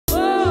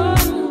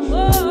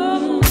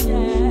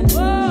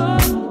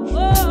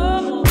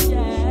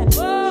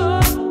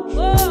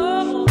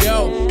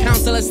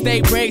stay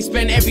brave,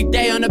 spend every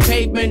day on the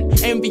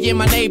pavement. Envying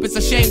my neighbors,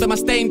 ashamed of my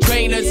stained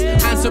trainers.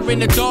 Answering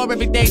the door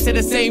every day to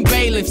the same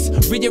bailiffs.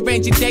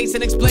 Rearranging dates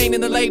and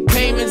explaining the late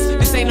payments.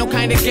 This ain't no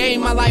kind of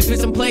game, my life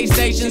isn't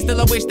PlayStation. Still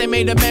I wish they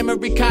made a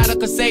memory card I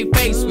could save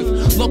face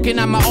with. Looking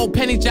at my old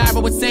penny jar, I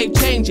would save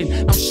changing.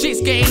 Now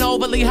shit's getting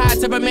overly hard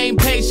to remain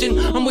patient.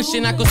 I'm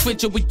wishing I could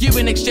switch up with you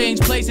and exchange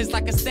places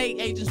like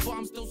estate agents, but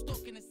I'm still stuck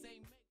in the same.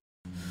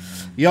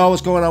 Yo,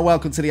 what's going on?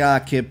 Welcome to the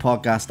R.I.O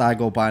podcast. I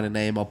go by the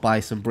name of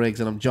Bison Briggz,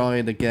 and I'm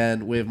joined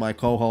again with my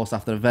co-host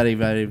after a very,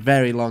 very,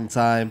 very long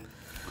time,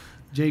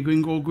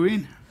 Gringo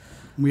Green.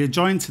 We are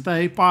joined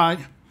today by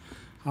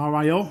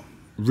R.I.O.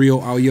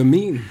 Rio Ow Ya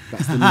Mean.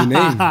 That's the new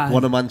name.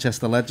 One of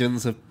Manchester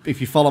legends. If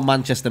you follow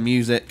Manchester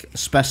music,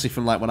 especially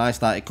from like when I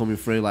started coming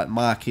through, like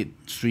Market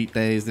Street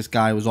days, this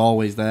guy was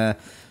always there.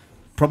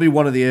 Probably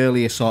one of the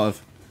earliest sort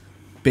of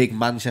big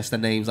Manchester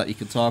names that you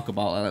can talk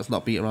about, and let's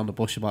not beat around the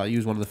bush about it. He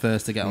was one of the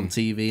first to get on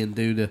TV and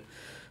do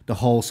the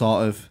whole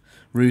sort of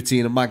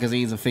routine of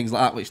magazines and things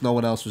like that, which no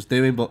one else was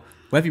doing. But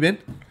where have you been?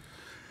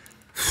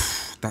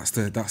 That's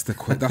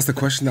the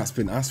question that's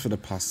been asked for the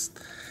past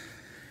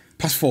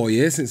 4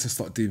 years since I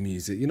started doing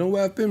music. You know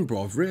where I've been,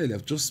 bro?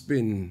 I've just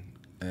been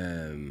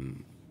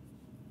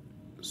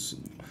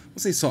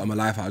what's the sort of my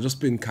life? I've just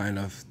been kind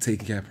of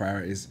taking care of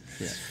priorities.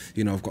 Yeah.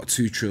 You know, I've got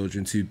 2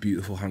 children, 2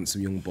 beautiful,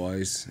 handsome young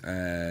boys.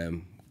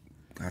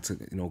 I had to,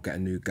 get a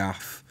new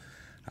gaff.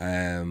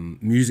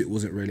 Music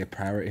wasn't really a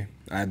priority.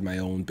 I had my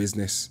own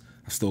business.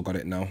 I've still got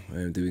it now.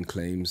 Doing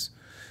claims,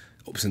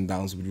 ups and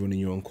downs with running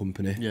your own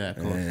company. Yeah, of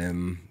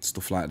course.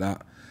 Stuff like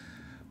that.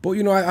 But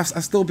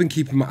I've still been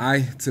keeping my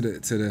eye to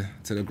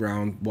the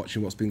ground,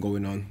 watching what's been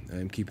going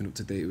on, keeping up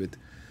to date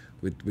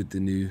with the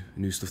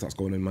new stuff that's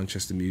going on in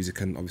Manchester music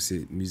and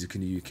obviously music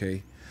in the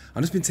UK.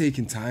 I've just been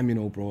taking time,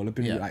 bro. I've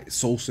been like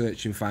soul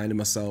searching, finding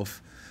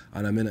myself,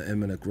 and I'm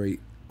in a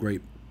great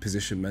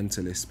position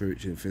mentally,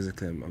 spiritually, and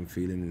physically. I'm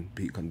feeling in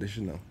peak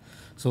condition now.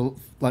 So,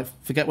 like,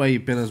 forget where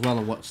you've been as well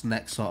and what's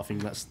next sort of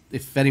thing.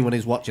 If anyone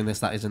is watching this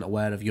that isn't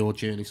aware of your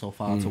journey so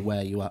far to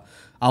where you are,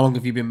 how long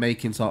have you been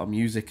making sort of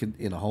music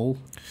in a whole?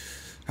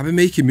 I've been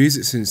making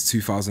music since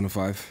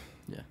 2005.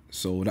 Yeah.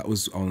 So that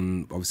was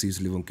on, obviously, I used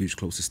to live on Gooch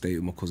Close Estate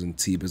with my cousin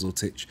T.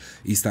 Bizzletich.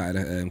 He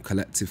started a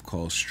collective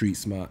called Street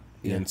Smart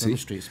ENT. Yeah,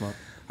 Street Smart.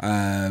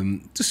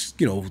 Just,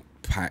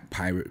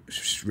 pirate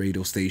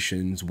radio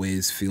stations,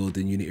 Wiz,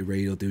 Fielding, Unity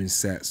Radio, doing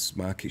sets,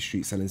 Market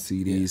Street, selling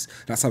CDs. Yeah.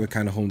 That's how we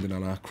kind of honed in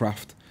on our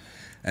craft.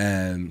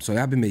 So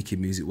I've been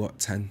making music,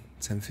 10,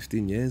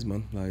 15 years,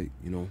 man. Like,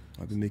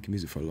 I've been making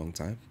music for a long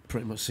time.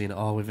 Pretty much seen it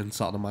all within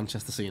sort of the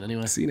Manchester scene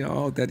anyway. Seen it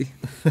all, daddy.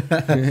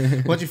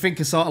 What do you think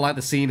of sort of like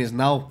the scene is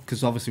now?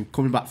 Because obviously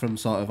coming back from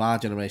sort of our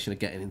generation of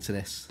getting into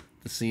this,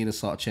 the scene has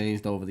sort of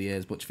changed over the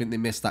years. But do you think they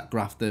missed that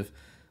graft of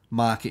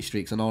Market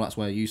Streets? I know that's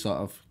where you sort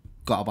of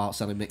got about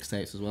selling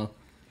mixtapes as well.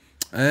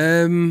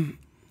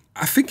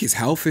 I think it's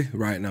healthy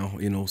right now,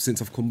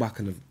 since I've come back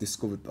and I've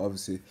discovered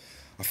obviously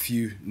a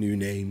few new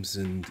names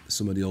and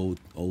some of the old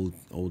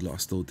lot are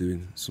still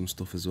doing some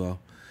stuff as well.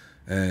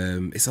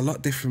 It's a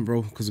lot different,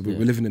 bro, because we're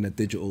living in a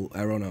digital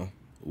era now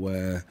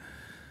whereby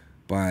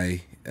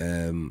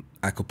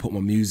I could put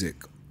my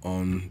music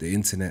on the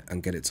internet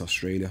and get it to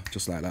Australia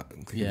just like that.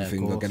 Click a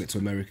finger, get it to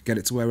America, get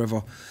it to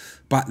wherever.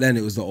 Back then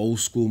it was the old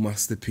school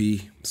Master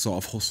P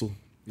sort of hustle.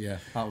 Yeah,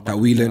 that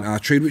we learned our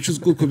trade, which was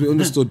good because we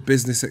understood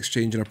business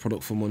exchanging a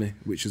product for money,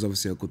 which is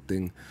obviously a good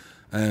thing.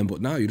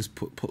 But now you just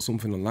put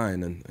something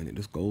online and it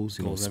just goes.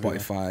 Spotify,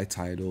 everywhere.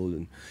 Tidal,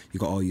 and you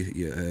got all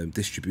your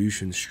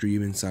distribution,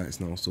 streaming sites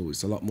now. So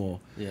it's a lot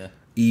more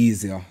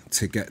easier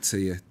to get to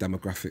your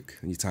demographic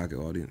and your target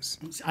audience.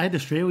 I had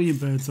Australian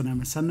birds on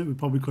MSN that we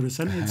probably could have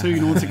sent it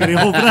to, to get it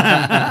over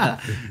there.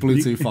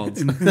 Bluetooth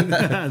phones.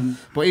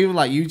 But even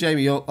like you,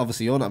 Jamie, you're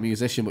not a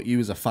musician, but you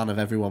was a fan of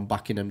everyone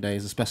back in them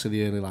days, especially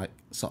the early like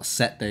sort of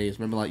set days.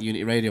 Remember like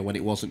Unity Radio when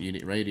it wasn't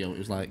Unity Radio? It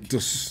was like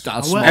just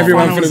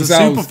everyone for themselves.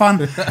 I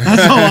was a super fan.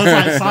 That's all I was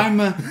like, sign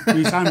me.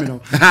 You sign me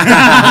though.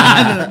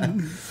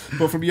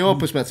 But from your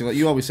perspective, like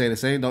you always say the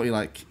same, don't you?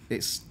 Like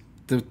it's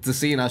the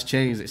scene has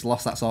changed. It's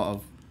lost that sort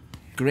of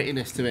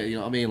grittiness to it. You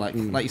know what I mean?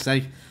 Like you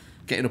say,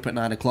 getting up at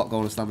 9 o'clock,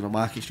 going and standing on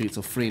Market Street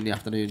till 3 in the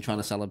afternoon, trying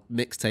to sell a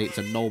mixtape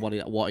to nobody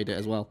that wanted it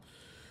as well.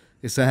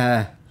 It's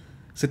a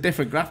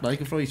different graph now. You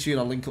can throw your tune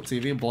on Link Up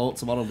TV and blow up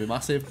tomorrow and be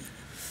massive.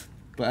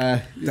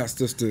 But that's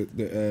just that's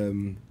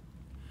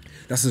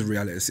the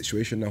reality of the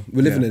situation now.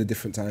 We're living in a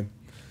different time. Do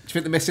you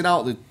think they're missing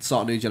out, the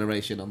sort of new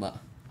generation, on that?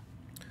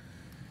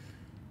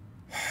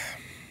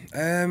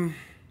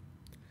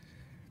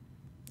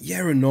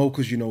 Yeah and no,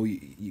 because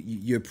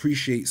you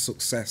appreciate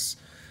success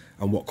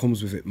and what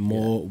comes with it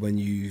more when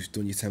you've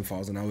done your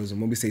 10,000 hours.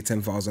 And when we say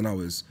 10,000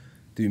 hours,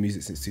 doing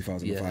music since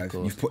 2005,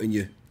 you've put in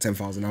your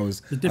 10,000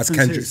 hours, as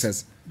Kendrick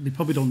says. They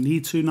probably don't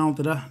need to now,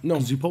 do they? No.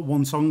 Because you put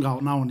one song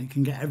out now and it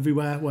can get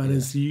everywhere,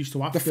 whereas you used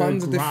to have the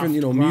fans are different,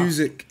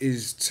 music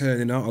is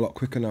turning out a lot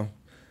quicker now.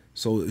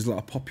 So there's a lot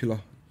of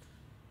popular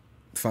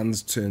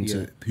fans turn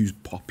to who's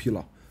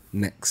popular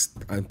next.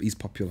 He's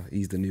popular.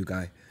 He's the new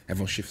guy.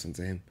 Everyone shifts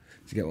into him.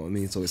 Do you get what I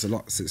mean? So it's a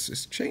lot.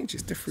 It's changed.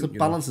 It's different. It's a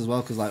balance as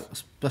well, because like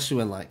especially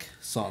when like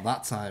sort of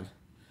that time,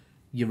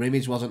 your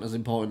image wasn't as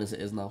important as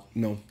it is now.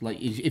 No.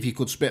 Like if you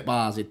could spit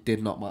bars, it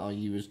did not matter.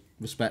 You was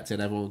respected.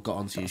 Everyone got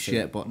onto your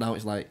shit. But now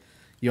it's like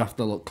you have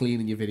to look clean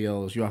in your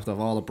videos. You have to have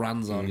all the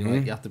brands on. You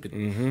like you have to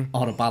be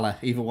on a ballet.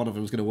 Either one of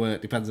them is going to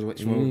work. Depends on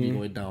which road you're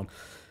going down.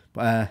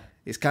 But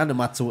it's kind of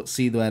mad to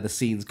see where the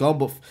scene's gone.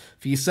 But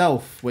for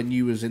yourself, when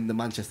you was in the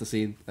Manchester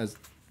scene, as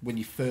when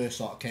you first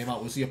sort of came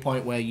out, was there a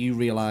point where you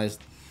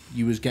realised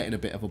you was getting a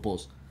bit of a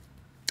buzz?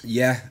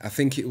 Yeah, I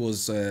think it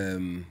was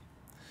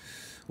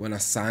when I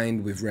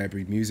signed with Rare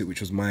Breed Music, which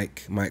was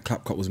Mike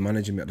Clapcott was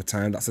managing me at the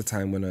time. That's the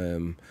time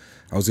when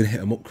I was in Hit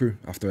 'em Up crew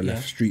after I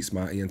left Street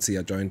Smart ENT.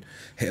 I joined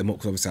Hit 'em Up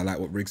because obviously I like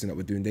what Briggz and that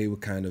were doing. They were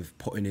kind of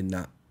putting in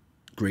that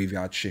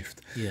graveyard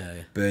shift,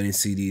 burning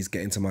CDs,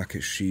 getting to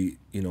Market Street,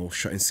 you know,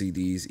 shutting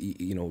CDs.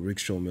 You know, Rick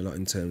showed me a lot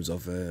in terms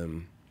of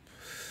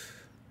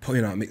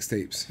putting out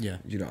mixtapes. Yeah,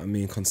 you know what I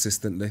mean,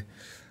 consistently.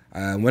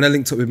 When I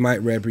linked up with Mike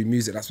Rare Breed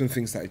Music, that's when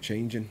things started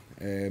changing.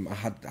 I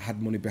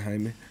had money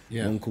behind me.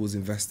 My uncle was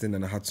investing,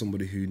 and I had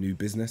somebody who knew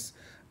business,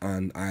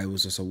 and I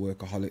was just a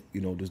workaholic.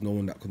 You know, there's no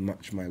one that could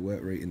match my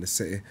work rate in the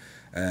city,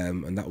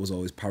 and that was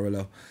always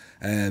parallel.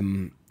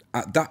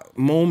 At that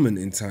moment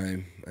in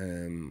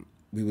time,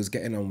 we was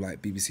getting on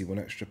like BBC One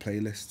Extra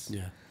playlists.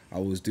 Yeah, I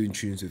was doing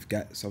tunes with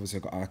Gets. Obviously,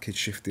 I got Our Kid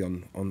Shifty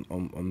on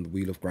the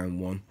Wheel of Grime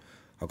 1.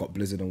 I got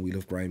Blizzard on Wheel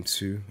of Grime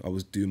 2. I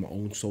was doing my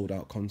own sold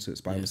out concerts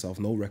by myself,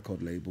 no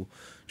record label,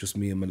 just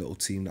me and my little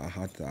team that I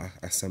had that I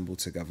assembled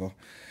together.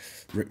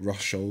 Rick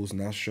Ross shows,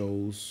 Nas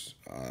shows,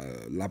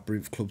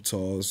 Labyrinth club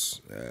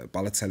tours,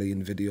 Balotelli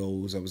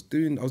videos. I was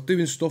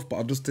doing stuff, but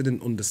I just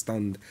didn't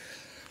understand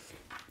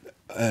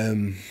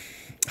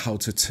how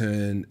to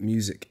turn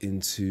music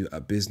into a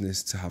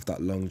business to have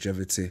that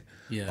longevity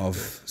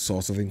of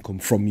source of income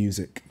from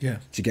music. Yeah.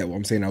 Do you get what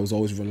I'm saying? I was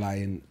always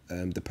relying,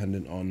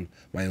 dependent on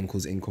my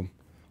uncle's income,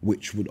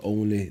 which would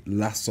only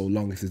last so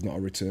long if there's not a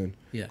return.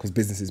 Yeah. Because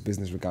business is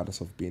business regardless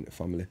of being a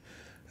family.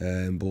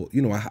 But,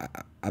 you know,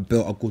 I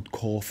built a good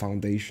core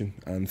foundation.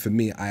 And for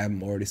me, I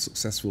am already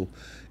successful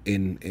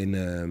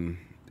in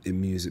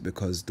music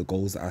because the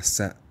goals that I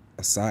set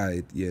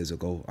aside years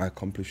ago, I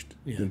accomplished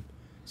them.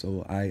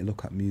 So I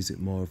look at music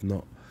more of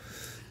not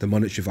the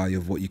monetary value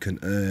of what you can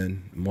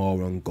earn,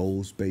 more on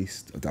goals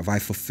based. Have I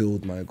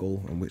fulfilled my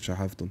goal, and which I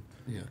have done?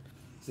 Yeah.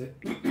 So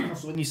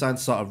when you signed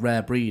sort of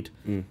Rare Breed,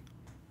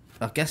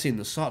 I'm guessing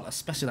the sort,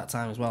 especially that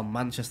time as well,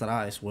 Manchester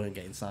artists weren't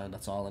getting signed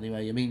at all.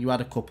 Anyway, I mean, you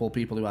had a couple of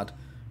people who had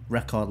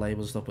record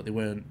labels and stuff, but they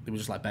weren't. They were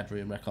just like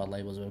bedroom record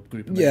labels, or a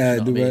group of mates, yeah, you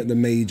know they weren't the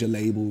major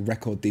label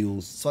record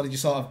deals. So did you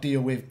sort of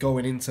deal with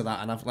going into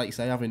that and, like you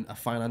say, having a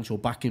financial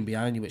backing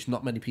behind you, which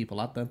not many people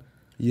had then?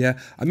 Yeah,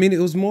 I mean, it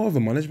was more of a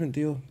management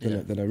deal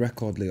than a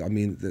record label. I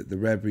mean, the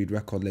Rare Breed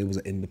record label was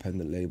an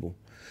independent label.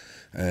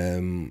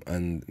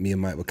 And me and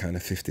Mike were kind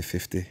of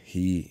 50-50.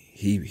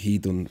 He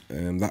done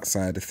that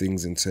side of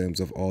things in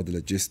terms of all the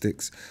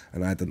logistics,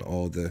 and I done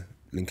all the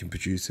linking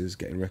producers,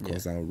 getting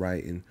records out,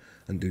 writing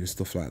and doing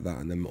stuff like that.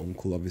 And then my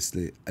uncle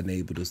obviously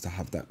enabled us to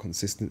have that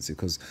consistency,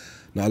 because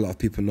not a lot of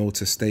people know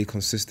to stay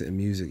consistent in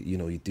music, you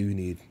know, you do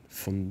need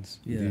funds,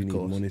 you do need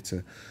money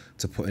to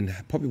put in.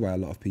 Probably why a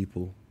lot of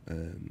people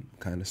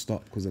kind of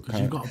stop, because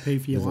you've got to pay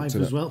for your life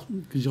as well,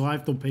 because your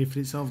life don't pay for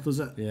itself, does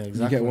it? Yeah,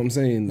 exactly. You get what I'm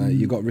saying? Like,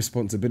 you got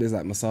responsibilities.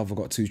 Like myself, I've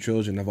got 2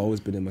 children. I've always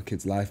been in my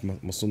kid's life.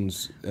 My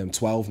son's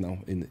 12 now.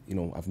 You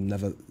know, I've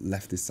never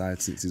left his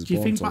side since he was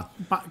born. Do you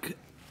think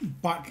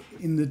back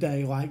in the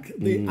day, like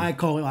I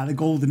call it like the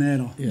golden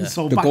era? Yeah.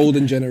 So the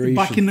golden generation.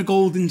 Back in the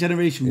golden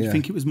generation, do you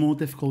think it was more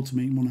difficult to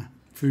make money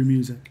through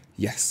music?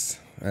 Yes.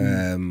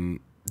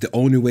 The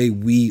only way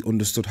we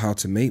understood how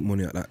to make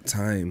money at that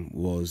time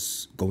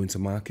was going to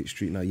Market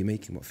Street. Now you're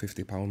making what,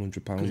 £50,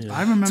 £100.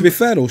 I remember. To be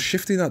fair though,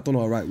 Shifty that done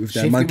all right with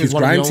their Man Kids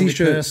Grime t-shirts.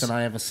 Shifty was one of the only person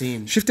I ever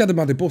seen. Shifty had a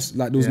mad buzz.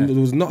 Like there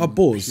was not a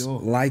buzz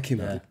like him.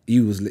 Yeah.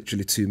 He was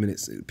literally 2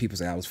 minutes. People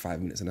say I was 5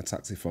 minutes in a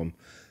taxi from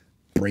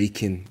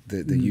breaking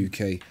the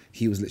UK.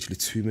 He was literally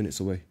 2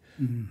 minutes away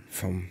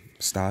from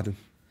stardom. Do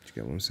you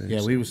get what I'm saying?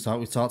 Yeah, we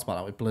talked about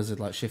that with Blizzard.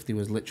 Like Shifty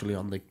was literally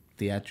on the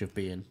edge of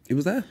being. He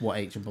was there. What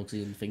H and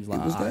Bugsy and things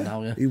like that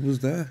now, yeah. He was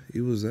there.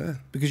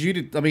 Because you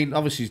did. I mean,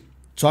 obviously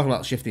talking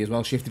about Shifty as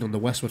well. Shifty done the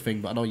Westwood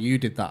thing, but I know you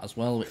did that as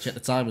well, which at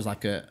the time was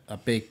like a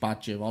big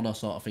badge of honour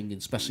sort of thing,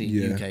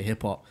 especially in UK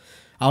hip hop.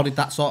 How did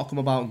that sort of come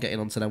about and getting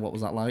onto them? What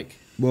was that like?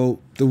 Well,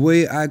 the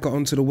way I got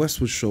onto the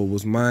Westwood show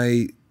was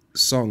my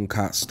song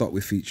Can't Stop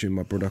with featuring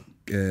my brother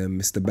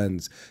Mr.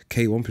 Benz.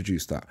 K1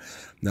 produced that.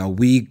 Now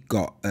we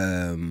got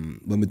when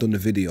we done the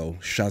video,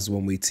 Shaz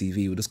One Way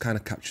TV, we just kind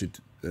of captured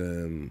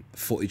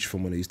footage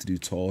from when I used to do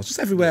tours, just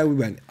everywhere we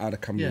went, had a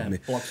camera with me.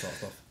 Sort of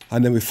stuff.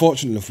 And then we're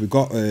fortunate enough, we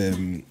got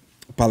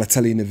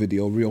Balotelli in the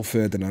video, Rio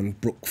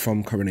Ferdinand, Brooke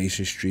from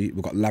Coronation Street.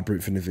 We got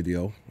Labyrinth in the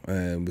video.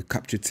 We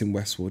captured Tim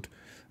Westwood.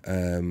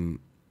 And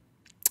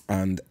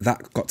And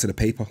that got to the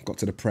paper, got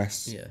to the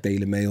press,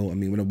 Daily Mail. I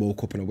mean, when I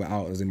woke up and I went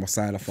out, I was in my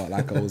side, I felt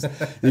like I was,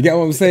 you get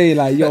what I'm saying?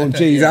 Like, yo,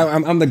 jeez,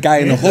 I'm the guy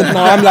in the hood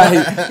now. I'm like,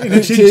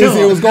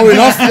 jeez, it was going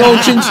off, yo,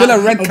 chinchilla,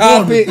 red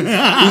carpet. You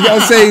get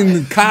what I'm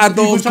saying? Car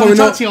doors coming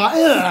up.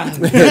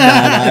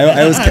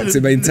 I always kept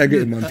it my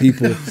integrity, man.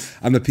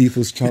 I'm the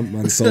people's champ,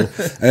 man. So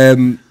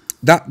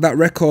that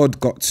record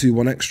got to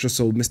 1Xtra,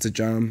 so Mr.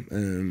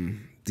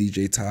 Jam,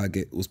 DJ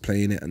Target was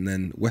playing it, and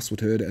then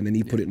Westwood heard it, and then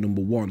he put it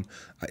number 1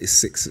 at his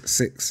 6 at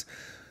 6.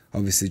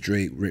 Obviously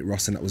Drake, Rick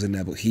Ross, and that was in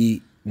there, but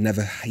he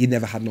never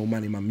had no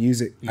money in my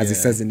music, as it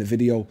says in the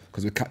video,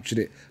 because we captured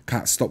it.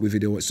 Can't stop with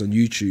video, it's on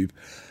YouTube.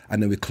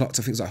 And then we clocked,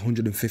 I think it was like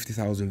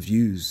 150,000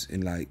 views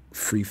in like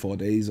 3-4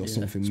 days or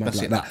something mad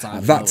like that.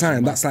 At that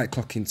time, that's like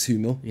clocking 2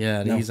 mil.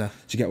 Yeah, now, these are.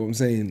 do you get what I'm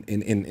saying?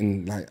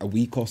 In like a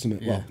week or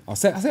something. Yeah. Well, I'll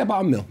say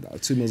about 1 mil.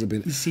 2 mils have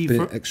been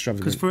extravagant.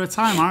 Because for a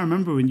time, I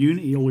remember when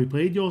Unity always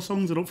played your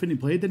songs. I don't think he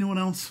played anyone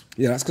else.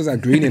 Yeah, that's because I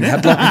had Green in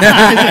headlock.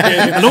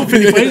 I don't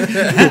think he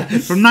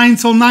played. From 9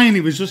 till 9,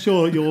 it was just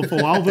your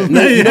full album.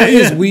 No, you know what it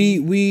is?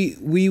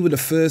 We were the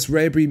first,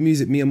 Rare Breed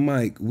Music, me and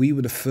Mike, we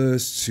were the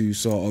first to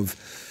sort of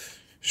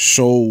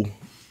show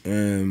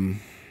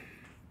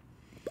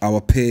our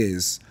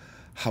peers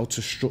how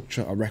to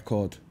structure a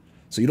record.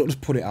 So you don't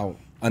just put it out.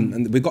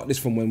 And we got this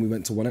from when we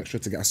went to 1Xtra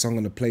to get a song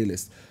on the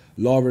playlist.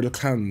 Laura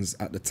LeClans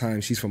at the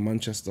time, she's from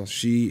Manchester.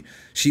 She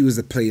was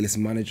the playlist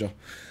manager.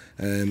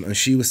 And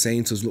she was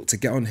saying to us, look, to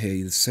get on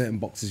here, there's certain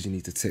boxes you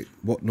need to tick.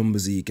 What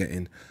numbers are you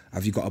getting?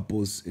 Have you got a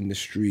buzz in the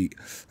street?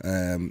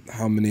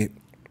 How many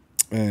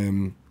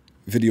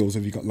videos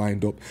have you got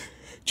lined up?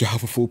 Do you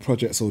have a full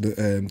project so that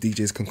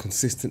DJs can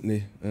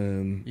consistently?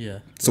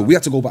 So we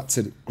had to go back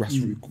to the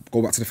grassroots,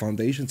 go back to the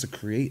foundation to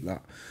create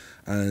that.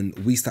 And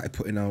we started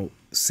putting out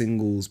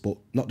singles, but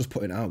not just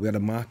putting it out. We had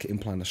a marketing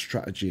plan, a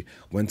strategy,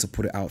 when to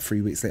put it out.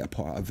 3 weeks later,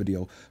 put out a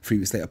video. 3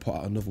 weeks later, put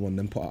out another one,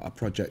 then put out a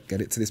project,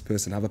 get it to this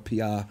person, have a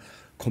PR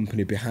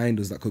company behind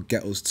us that could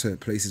get us to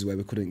places where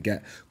we couldn't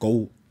get.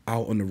 Go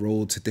out on the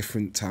road to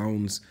different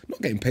towns,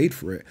 not getting paid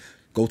for it.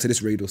 Go to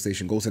this radio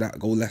station, go to that,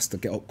 go Leicester,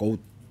 get up, go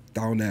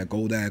down there,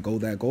 go there, go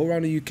there, go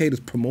around the UK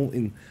just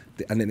promoting,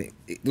 and then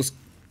it just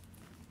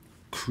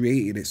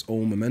created its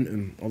own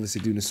momentum,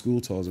 obviously doing the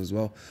school tours as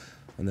well.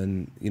 And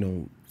then, you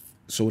know,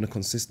 showing the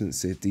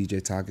consistency,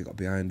 DJ Target got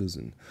behind us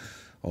and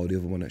all the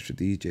other 1Xtra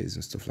DJs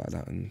and stuff like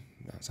that, and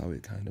that's how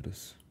it kind of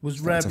just...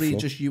 Was Rare Breed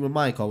just you and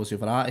Mike, or was there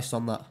other artists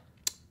on that?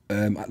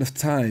 At the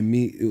time,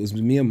 it was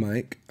me and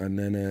Mike, and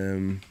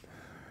then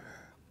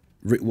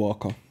Rick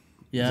Walker.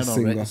 Yeah, no,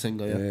 Rick, the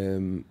singer, yeah.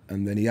 And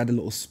then he had a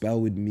little spell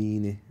with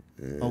Meanie.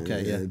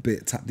 Okay, yeah. A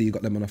bit Tap D,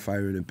 got them on a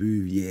Fire in a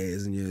Booth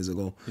years and years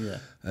ago. Yeah.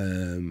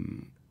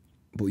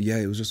 But yeah,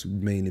 it was just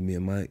mainly me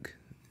and Mike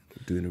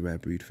doing the Rare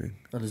Breed thing.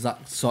 And is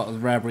that sort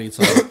of Rare Breed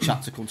sort of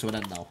chapter come to an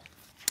end now?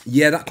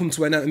 Yeah, that come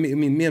to an end. I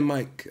mean, me and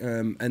Mike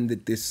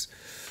ended this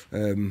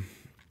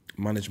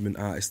management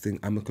artist thing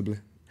amicably.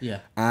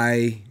 Yeah.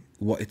 I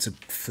wanted to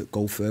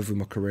go further in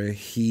my career.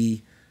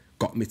 He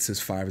got me to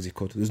as far as he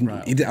could.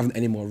 He didn't have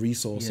any more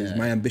resources. Yeah.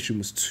 My ambition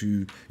was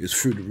it was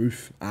through the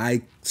roof. I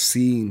could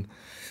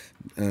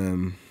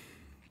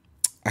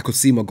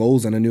see my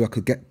goals, and I knew I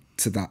could get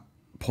to that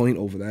point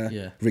over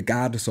there,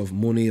 regardless of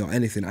money or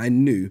anything. I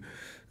knew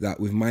that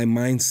with my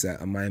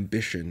mindset and my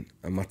ambition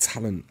and my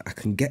talent, I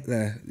can get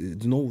there.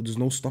 There's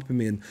no stopping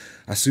me. And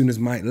as soon as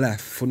Mike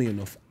left, funny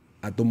enough,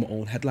 I'd done my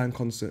own headline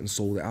concert and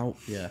sold it out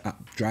at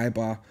Dry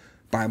Bar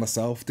by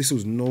myself. This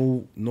was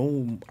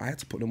I had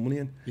to put the money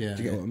in. Yeah,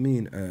 do you get what I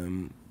mean?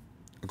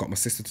 I got my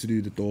sister to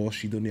do the door.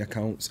 She done the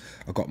accounts.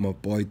 I got my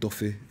boy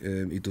Duffy.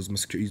 He does my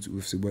security.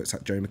 He works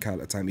at Jerry McCall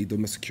at the time. He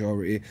done my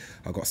security.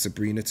 I got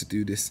Sabrina to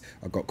do this.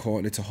 I got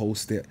Courtney to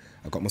host it.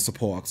 I got my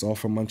support acts, all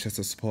from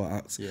Manchester support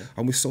acts. Yeah.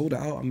 And we sold it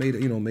out. I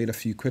made a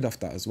few quid off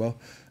that as well.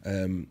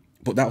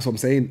 But that's what I'm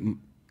saying.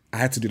 I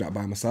had to do that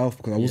by myself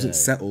because I wasn't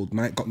settled.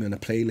 Mike got me on a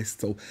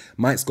playlist. So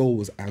Mike's goal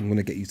was, I'm going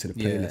to get you to the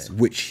playlist,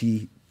 which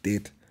he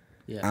did.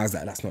 Yeah. I was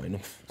like, that's not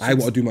enough. I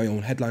want to do my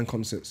own headline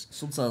concerts.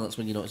 Sometimes that's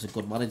when you know it's a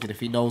good manager. If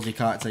he knows he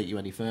can't take you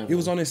any further. He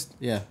was honest.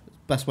 Yeah.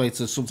 Best way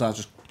to sometimes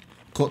just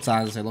cut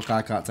ties and say, look,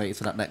 I can't take you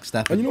to that next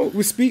step. And you know what?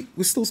 We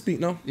still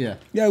speak now. Yeah.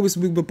 Yeah, we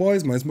were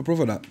boys, man. It's my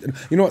brother that.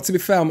 You know what? To be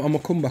fair, I'm going to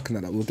come back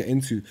on that we'll get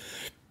into.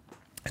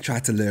 I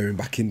tried to lure him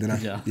back in,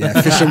 didn't I? Yeah,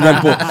 fish and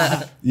rent,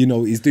 but you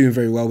know, he's doing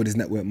very well with his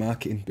network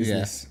marketing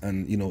business. Yeah.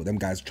 And you know, them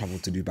guys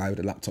travelled to Dubai with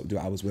a laptop, do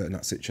hours work in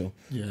that Sitcho.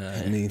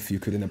 Yeah. I mean, if you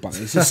could in a bank,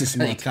 it's just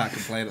you can't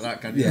complain at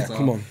that, can you? Yeah,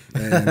 come on.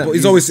 But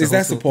he's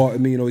there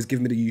supporting me, you know, he's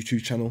giving me the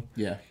YouTube channel.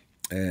 Yeah.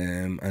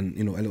 And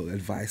you know, a little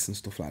advice and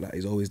stuff like that.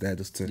 He's always there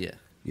just to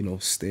you know,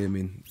 steer me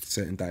in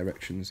certain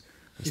directions.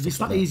 If it's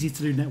that easy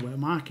to do network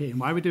marketing,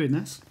 why are we doing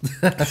this?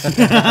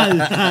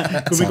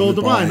 Could we go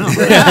to Dubai now?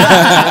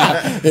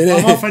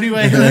 I'm off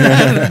anyway.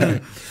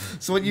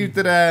 So when you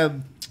did,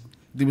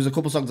 there was a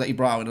couple of songs that you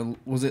brought out, and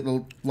was it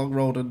the Long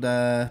Road and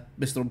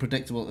Mr.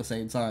 Unpredictable at the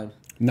same time?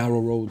 Narrow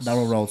Roads.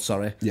 Narrow Roads,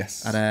 sorry.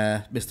 Yes.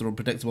 And Mr.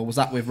 Unpredictable, was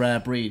that with Rare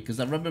Breed? Because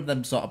I remember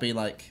them sort of being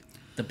like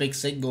the big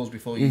singles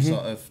before you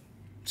sort of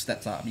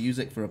stepped out of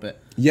music for a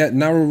bit. Yeah,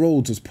 Narrow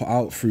Roads was put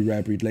out through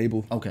Rare Breed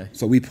label. Okay.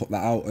 So we put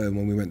that out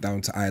when we went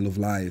down to I Love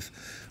Live.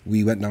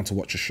 We went down to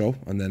watch a show,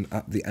 and then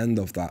at the end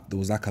of that, there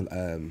was like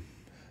a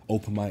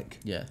open mic.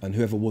 Yeah. And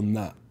whoever won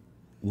that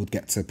would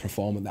get to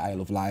perform at the I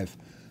Love Live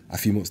a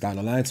few months down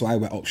the line. So I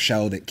went up,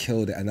 shelled it,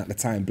 killed it, and at the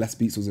time, Bless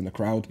Beats was in the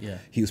crowd. Yeah.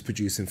 He was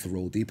producing for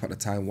Roll Deep at the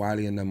time,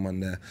 Wiley and them on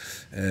there.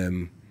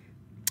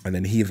 And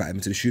then he invited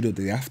me to the studio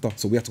the day after.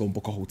 So we had to go and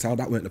book a hotel.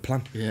 That weren't the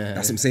plan. Yeah.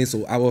 That's what I'm saying.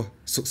 So our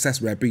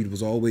success, Rare Breed,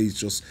 was always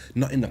just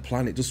not in the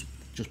plan. It just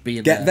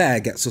being get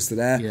there gets us to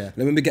there. Yeah. And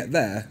then when we get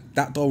there,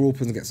 that door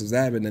opens and gets us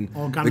there. And then we get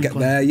Organically.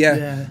 there, yeah.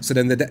 Yeah. So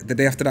then the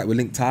day after that, we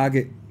linked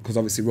Target, because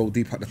obviously Roll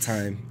Deep at the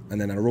time.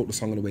 And then I wrote the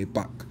song on the way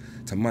back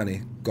to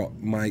Manny.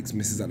 Got Mike's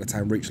missus at the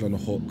time, Rachel on the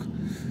hook.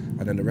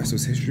 And then the rest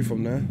was history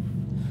from there.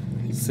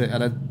 So,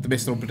 and then the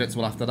Mr.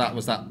 Unpredictable after that,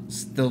 was that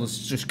still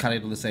just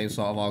carried on the same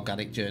sort of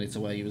organic journey to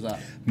where you was at?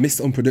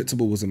 Mr.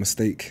 Unpredictable was a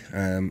mistake.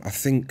 I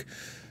think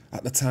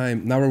at the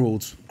time, Narrow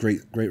Roads,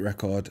 great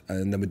record,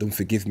 and then we done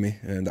Forgive Me,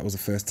 and that was the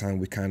first time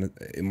we kind of,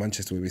 in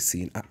Manchester, we were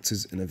seeing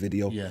actors in a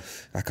video,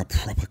 like a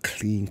proper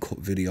clean cut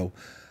video.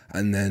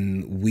 And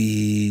then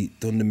we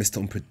done the Mr.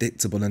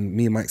 Unpredictable, and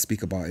me and Mike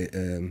speak about it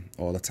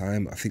all the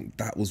time. I think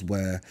that was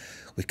where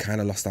we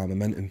kind of lost our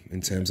momentum in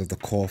terms of the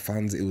core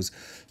fans. It was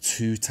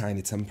too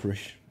Tiny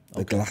Temperish.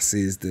 The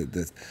glasses,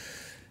 the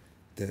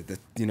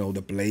you know,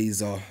 the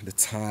blazer, the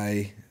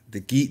tie, the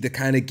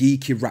kind of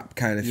geeky rap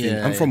kind of thing.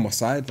 Yeah, I'm from my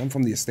side. I'm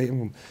from the estate.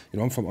 I'm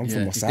from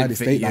my side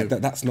estate. Like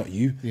that's not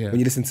you. Yeah. When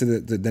you listen to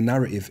the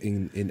narrative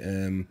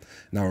in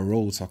Narrow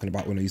Road, talking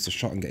about when I used to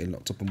shot and getting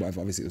locked up and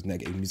whatever. Obviously, it was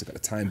negative music at the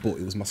time, but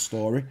it was my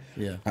story.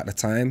 Yeah. At the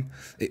time,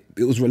 it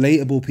was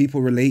relatable.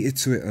 People related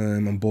to it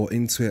and bought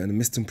into it. And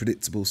the Mr.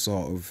 Unpredictable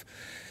sort of,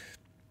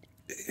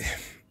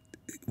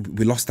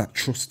 we lost that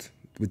trust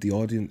with the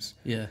audience.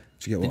 Yeah.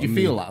 Do you get what Did you I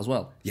mean? feel that as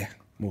well? Yeah,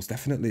 most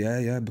definitely,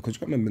 yeah. Because you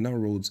got to remember, Narrow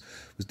Roads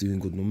was doing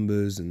good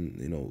numbers, and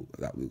you know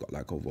that we got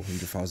like over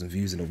 100,000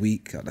 views in a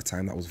week at the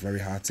time. That was very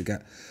hard to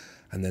get.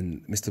 And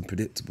then Mr.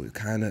 Unpredictable,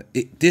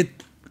 it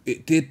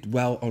did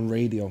well on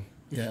radio.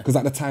 Yeah. Because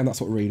at the time,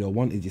 that's what radio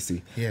wanted. You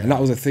see. Yeah. And that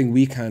was a thing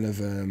we kind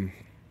of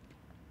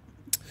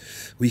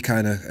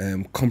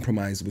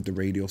compromised with the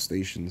radio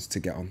stations to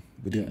get on.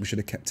 We should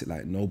have kept it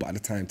like no, but at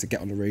the time to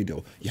get on the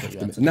radio, you have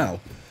to.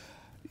 Now,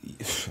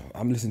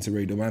 I'm listening to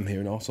radio, I'm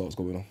hearing all sorts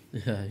going on.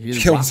 Yeah,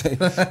 You know what I'm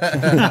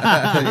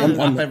saying?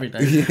 I'm every day.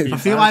 I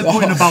feel like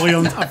putting a belly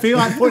on. I feel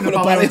like putting a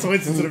belly on to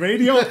listen to the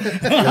radio.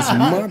 That's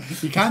mad.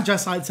 You can't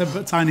just like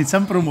Tiny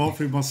Temper and walk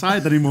through my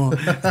side anymore.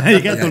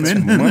 You get them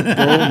in. Mad,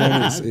 bro.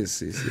 No, it's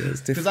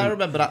different. Because I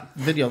remember that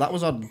video. That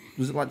was on.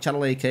 Was it like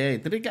Channel AKA?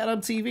 Did it get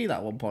on TV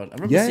at one point? I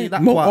remember seeing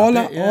that.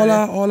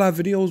 All our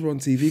videos were on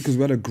TV because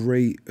we had a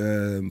great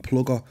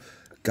plugger,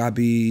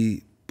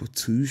 Gabby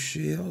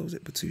Batushi, or was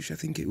it Batushi? I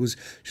think it was.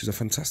 She was a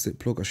fantastic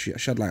plugger. She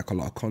had like a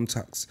lot of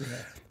contacts. Yeah.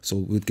 So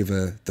we'd give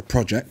her the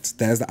project.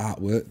 There's the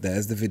artwork.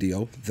 There's the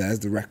video. There's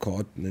the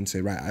record. And then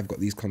say, right, I've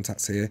got these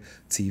contacts here.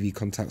 TV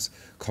contacts,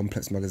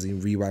 Complex Magazine,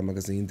 Rewind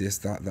Magazine, this,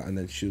 that. And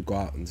then she'd go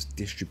out and just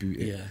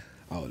distribute it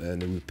out there.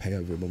 And then we'd pay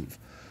her every month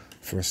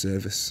for a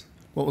service.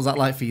 What was that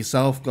like for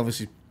yourself?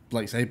 Obviously,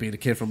 like you say, being a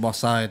kid from Moss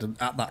Side,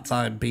 and at that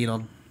time being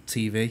on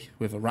TV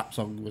with a rap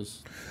song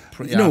was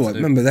pretty hard to do.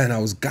 Remember then I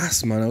was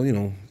gassed, man. I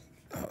was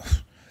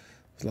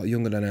a lot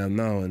younger than I am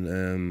now,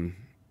 and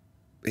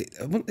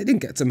it didn't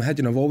get to my head.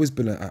 I've always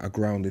been a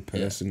grounded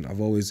person. I've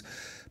always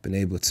been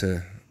able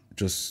to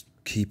just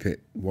keep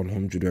it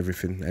 100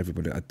 with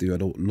everybody I do. I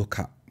don't look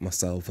at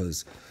myself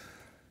as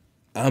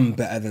I'm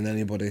better than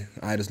anybody.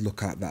 I just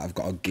look at that I've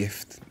got a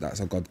gift. That's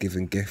a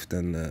God-given gift,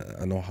 and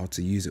I know how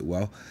to use it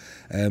well.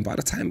 But at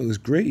the time it was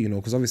great,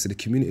 because obviously the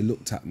community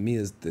looked at me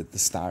as the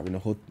star in the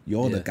hood.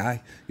 You're the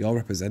guy. You're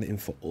representing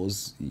for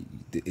us.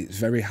 It's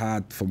very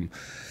hard from,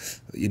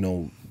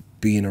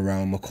 being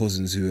around my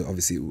cousins who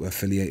obviously were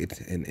affiliated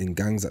in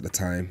gangs at the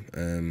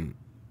time,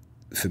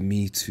 for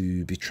me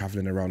to be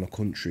travelling around the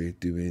country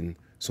doing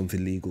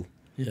something legal.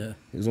 Yeah.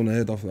 It was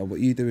unheard of. What are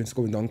you doing? It's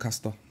going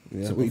Doncaster.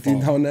 Yeah, what are you doing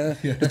down there?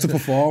 Just to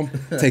perform,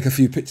 take a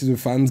few pictures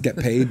with fans, get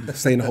paid,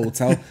 stay in a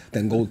hotel,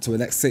 then go to the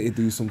next city,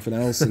 do something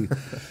else. And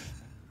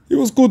it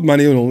was good, man.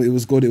 It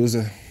was good.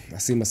 I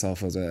see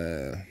myself as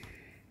an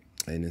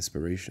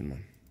inspiration,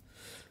 man.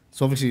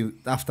 So obviously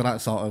after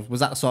that was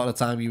that sort of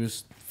time you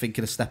was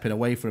thinking of stepping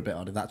away for a bit,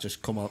 or did that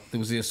just come up?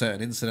 Was there a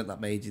certain incident that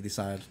made you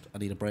decide I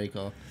need a break?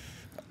 Or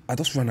I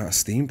just ran out of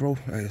steam, bro.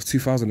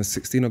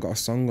 2016, I got a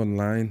song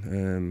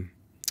online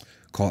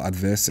called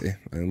Adversity,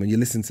 and when you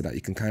listen to that,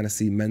 you can kind of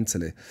see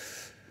mentally,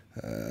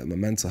 my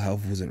mental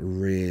health wasn't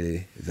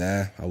really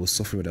there. I was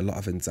suffering with a lot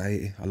of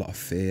anxiety, a lot of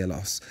fear, a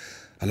lot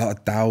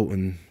of doubt,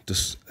 and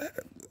just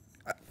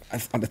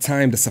at the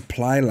time, the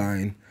supply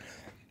line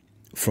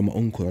from my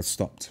uncle had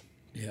stopped.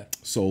 Yeah.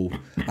 So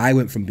I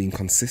went from being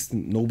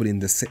consistent. Nobody in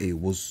the city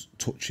was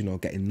touching or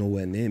getting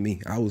nowhere near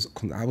me. I was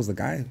the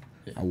guy.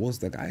 Yeah. I was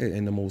the guy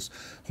in the most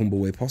humble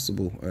way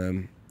possible.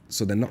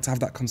 So then not to have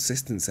that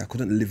consistency, I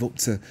couldn't live up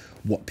to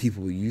what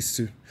people were used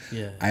to.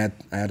 Yeah. I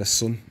had a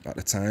son at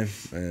the time,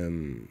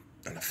 and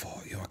I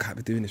thought, I can't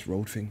be doing this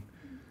road thing.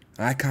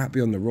 I can't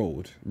be on the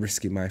road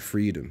risking my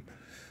freedom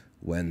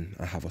when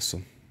I have a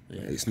son.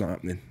 Yeah. It's not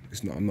happening.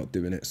 It's not. I'm not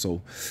doing it.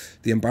 So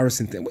the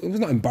embarrassing thing, it was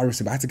not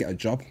embarrassing, but I had to get a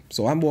job.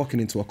 So I'm walking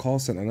into a call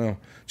center now.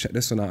 Check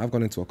this one out. I've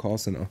gone into a call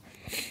center.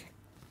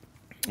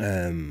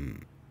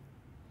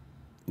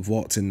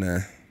 Walked in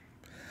there,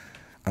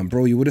 and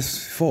bro, you would have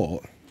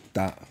thought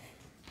that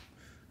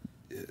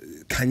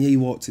Kanye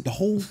walked in. The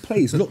whole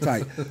place looked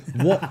like,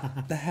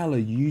 what the hell are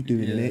you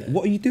doing in here?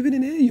 What are you doing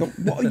in here?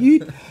 What are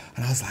you?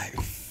 And I was like,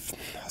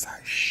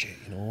 shit,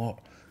 you know what?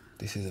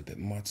 This is a bit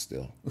mad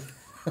still.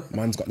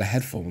 Man's got the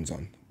headphones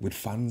on with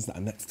fans that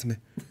are next to me.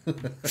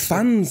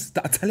 Fans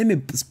that are telling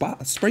me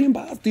spraying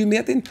bars, doing me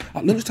head in.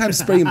 At lunchtime,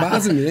 spraying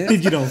bars in me.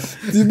 Did you know?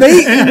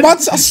 Mate,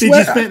 I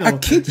swear, I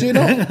kid you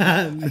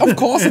not. Of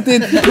course I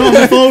did. You're on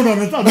the phone on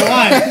the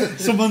line.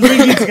 Someone's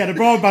ringing to get a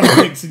broadband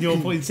fix and you're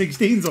putting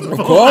 16s on the phone.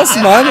 Of course,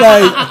 man.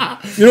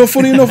 Like, you know,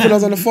 funny enough, when I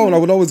was on the phone, I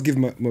would always give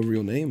my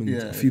real name, and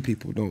a few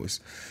people would notice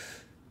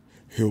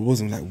who it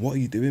was. I'm like, what are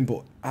you doing?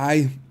 But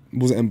I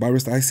wasn't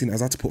embarrassed. I seen it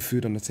as I had to put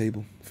food on the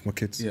table for my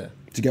kids. Yeah.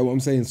 Do you get what I'm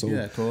saying? So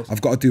yeah, of course.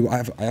 I've got to do.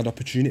 I had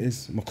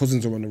opportunities. My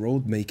cousins are on the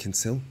road making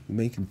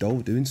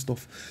dough, doing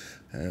stuff.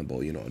 But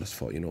you know, I just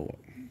thought, you know what?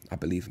 I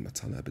believe in my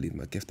talent. I believe in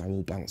my gift. I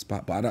will bounce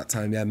back. But at that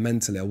time, yeah,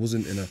 mentally, I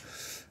wasn't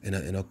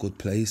in a good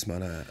place,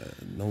 man.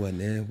 Nowhere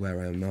near where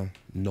I am now.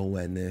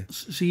 Nowhere near.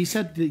 So you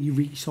said that you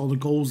reached all the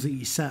goals that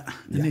you set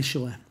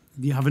initially.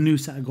 Do you have a new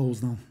set of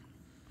goals now?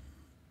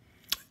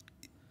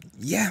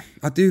 Yeah,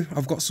 I do.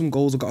 I've got some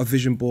goals. I've got a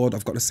vision board.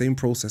 I've got the same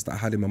process that I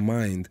had in my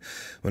mind.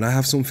 When I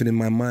have something in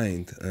my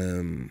mind,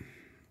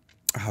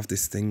 I have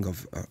this thing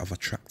of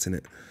attracting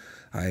it.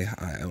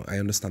 I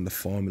understand the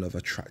formula of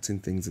attracting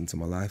things into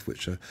my life,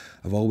 which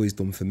I've always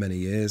done for many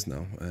years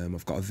now.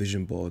 I've got a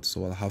vision board,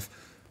 so I'll have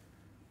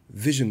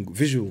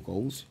visual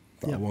goals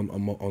that I want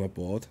on a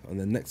board, and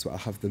then next to it I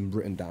have them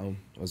written down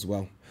as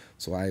well.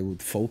 So I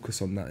would focus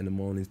on that in the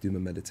mornings, do my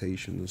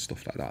meditation and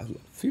stuff like that. A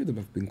few of them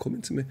have been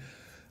coming to me.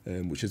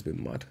 Which has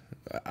been mad,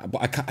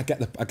 but I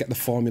get the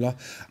formula.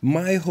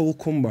 My whole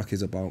comeback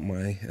is about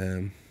my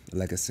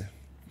legacy.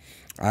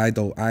 I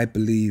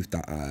believe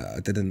that I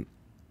didn't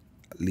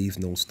leave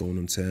no stone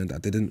unturned. I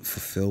didn't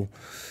fulfill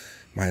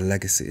my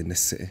legacy in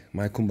this city.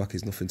 My comeback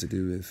is nothing to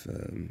do with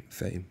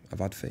fame. I've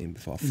had fame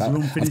before.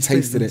 I've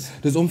tasted it.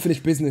 There's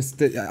unfinished business,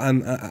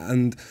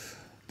 and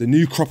the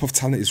new crop of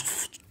talent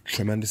is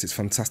tremendous. It's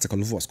fantastic. I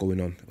love what's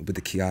going on with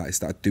the key artists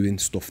that are doing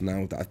stuff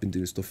now, that I've been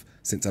doing stuff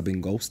since I've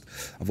been Ghost.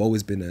 I've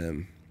always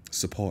been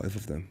supportive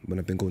of them when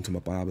I've been going to my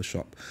barber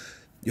shop.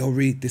 Yo,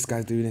 Reed, this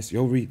guy's doing this.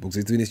 Yo, Reed, Briggz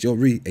is doing this. Yo,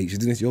 Reed, H is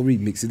doing this. Yo,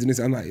 Reed, Mix is doing this.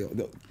 I'm like,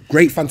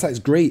 great,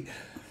 fantastic, great.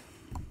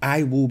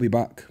 I will be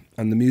back,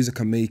 and the music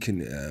I'm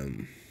making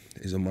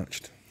is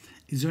unmatched.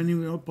 Is there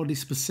anybody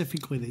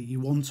specifically that you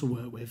want to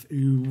work with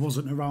who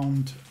wasn't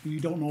around, who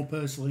you don't know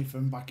personally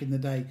from back in the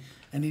day?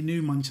 Any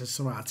new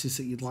Manchester artists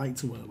that you'd like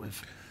to work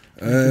with?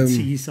 You can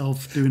see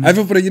yourself doing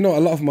everybody, you know, a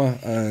lot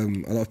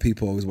of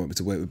people always want me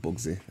to work with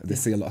Buggsy. They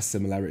see a lot of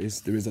similarities.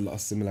 There is a lot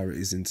of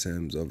similarities in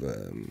terms of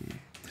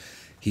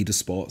he does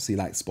sports, he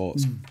likes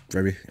sports,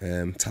 very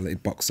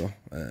talented boxer.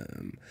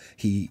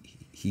 He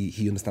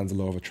understands the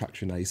law of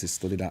attraction. I used to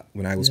study that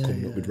when I was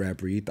coming up with Rare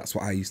Breed. That's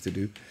what I used to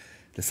do.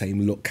 The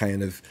same look,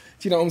 kind of.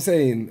 Do you know what I'm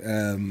saying?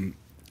 And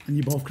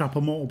you both crap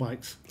on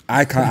motorbikes.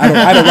 I don't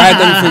ride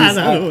them things.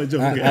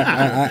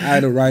 I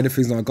don't ride the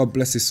things now. God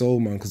bless his soul,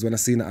 man. Because when I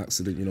seen that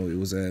accident, you know, it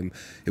was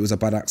a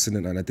bad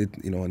accident, and I did,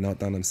 you know, I knelt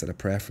down and said a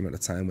prayer for him at the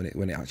time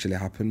when it actually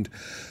happened.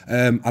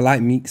 I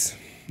like Meeks.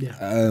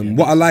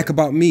 What I like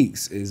about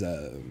Meeks is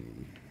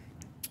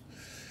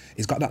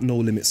he's got that No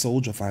Limit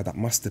Soldier vibe, that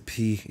Master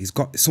P. He's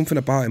got something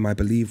about him, I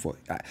believe.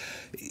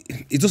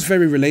 He's just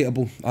very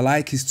relatable. I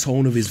like his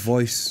tone of his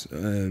voice.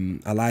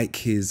 I like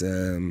his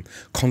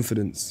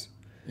confidence.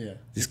 Yeah,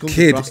 this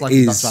kid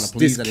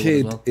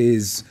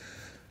is.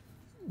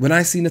 When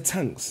I seen the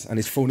tanks and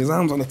he's throwing his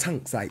arms on the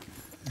tanks, like,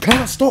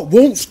 can't stop,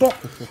 won't stop.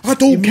 I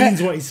don't care.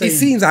 What he's saying. It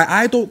seems like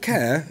I don't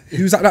care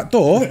who's at that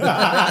door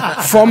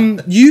from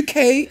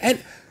UK, and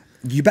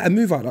you better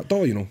move out that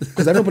door, you know,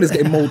 because everybody's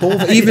getting mulled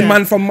over. Even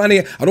man from Manny,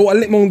 I don't want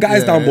to let my own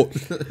guys down, but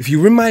if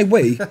you're in my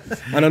way,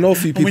 and I know a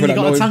few people that know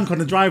him. When you got a tank on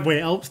the driveway,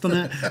 it helps, doesn't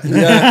it?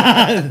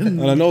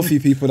 And I know a few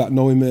people that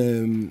know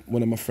him.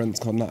 One of my friends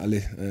called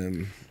Natalie.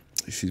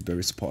 She's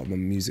very supportive of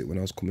my music when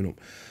I was coming up.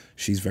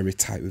 She's very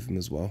tight with him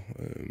as well.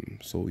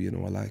 So, you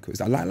know, I like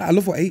it. I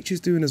love what H is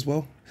doing as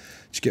well.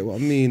 Do you get what I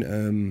mean?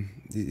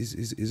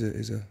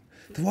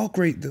 They're all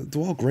great.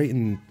 They're all great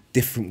in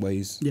different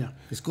ways. Yeah,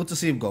 it's good to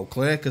see him go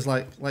clear, because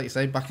like you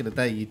say, back in the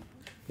day,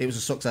 it was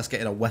a success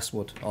getting a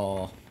Westwood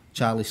or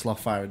Charlie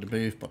Slothfire in the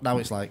booth. But now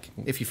it's like,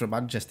 if you're from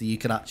Manchester, you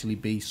can actually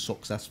be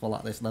successful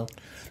at this now.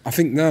 I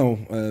think now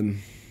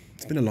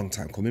it's been a long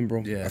time coming,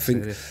 bro. Yeah, I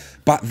think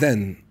back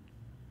then,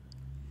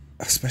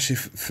 especially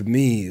for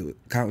me,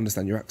 can't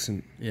understand your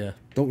accent. Yeah.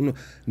 Don't know.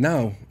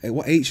 Now,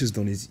 what H has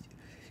done is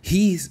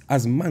He's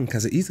as mank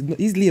as he's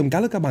Liam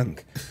Gallagher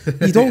mank.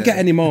 You don't get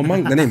any more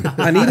mank than him,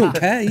 and he don't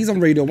care. He's on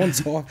Radio 1,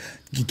 so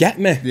you get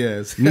me?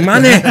 Yes.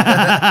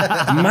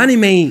 Manny,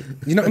 mate.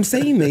 You know what I'm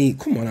saying, mate?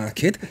 Come on, our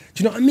kid. Do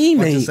you know what I mean,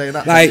 mate? Just saying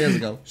that like years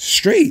ago.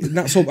 Straight.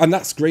 And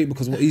that's great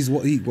because what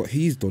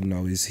he's done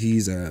now is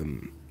he's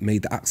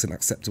made the accent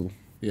acceptable.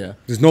 Yeah.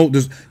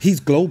 He's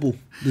global.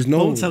 There's no.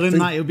 Don't tell him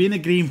that he'll be in a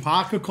green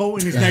Parker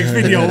coat in his next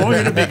video. Oh,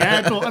 in a big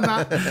haircut and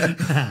that.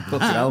 Fucking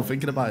hell,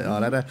 thinking about it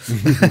already.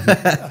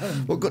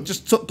 But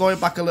just going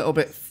back a little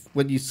bit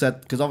when you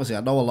said, because obviously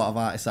I know a lot of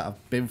artists that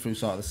have been through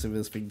sort of the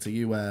similar thing to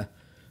you, where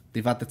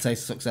they've had the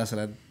taste of success and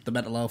then the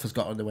mental health has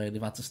got in the way and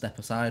they've had to step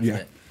aside from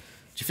it.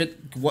 Do you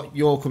think what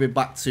you're coming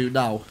back to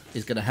now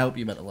is going to help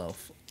your mental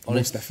health? Or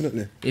Most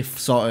definitely. If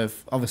sort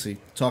of, obviously,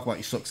 talk about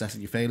your success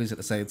and your failures at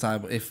the same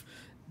time, but if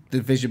the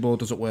vision board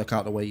doesn't work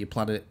out the way you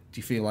plan it, do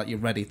you feel like you're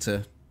ready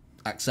to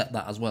accept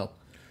that as well?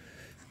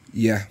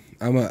 Yeah,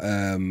 I'm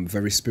a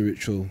very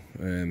spiritual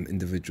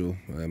individual.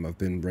 I've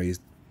been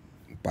raised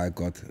by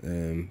God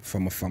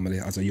from a family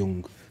as a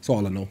young. That's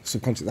all I know.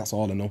 Subconsciously, that's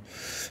all I know.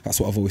 That's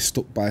what I've always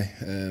stuck by.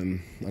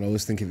 And I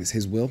always think if it's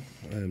His will,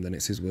 then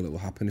it's His will, it will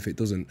happen. If it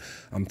doesn't,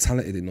 I'm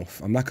talented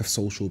enough. I'm like a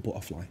social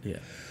butterfly. Yeah.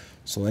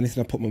 So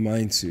anything I put my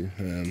mind to,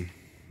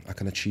 I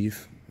can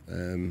achieve.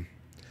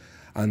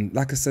 And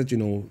like I said, you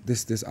know,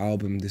 this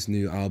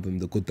new album,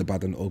 The Good, The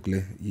Bad and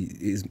Ugly,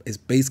 is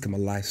basically my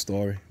life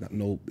story.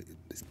 The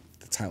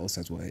title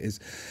says what it is.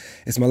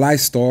 It's my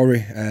life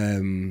story,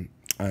 and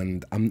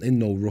I'm in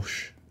no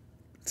rush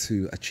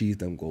to achieve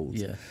them goals.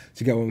 Yeah. Do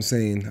you get what I'm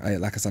saying?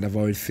 Like I said, I've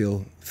already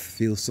feel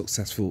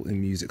successful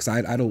in music. Cause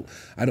I don't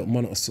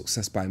monitor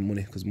success by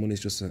money, because money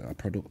is just a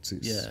product.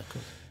 Of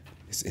course.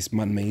 It's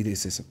man-made.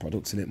 It's a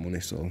product in it,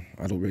 money. So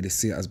I don't really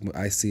see it as.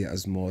 I see it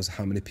as more as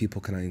how many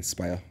people can I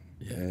inspire.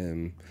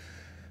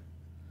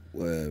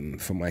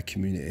 From my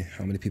community,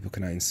 how many people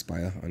can I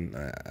inspire? And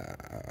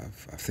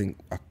I think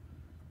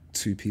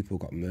 2 people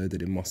got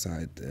murdered in Moss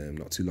Side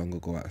not too long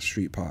ago at a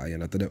street party,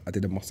 and I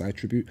did a Moss Side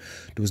tribute.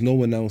 There was no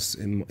one else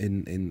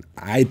in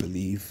I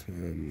believe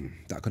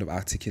that could have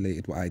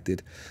articulated what I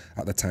did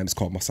at the time. It's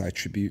called Moss Side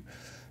Tribute,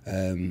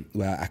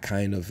 where I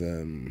kind of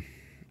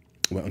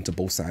went onto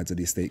both sides of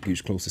the estate,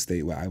 Gooch Close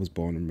estate where I was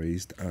born and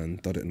raised, and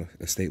done it in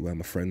a estate where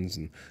my friends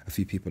and a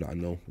few people that I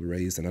know were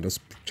raised, and I just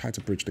tried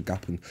to bridge the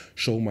gap and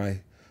show my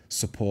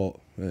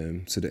support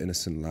to the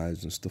innocent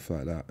lives and stuff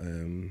like that.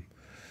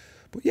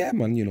 But yeah,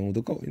 man, you know,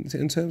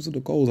 in terms of the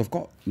goals, I've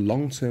got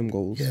long-term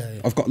goals.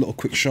 Yeah. I've got little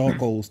quick short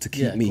goals to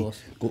keep me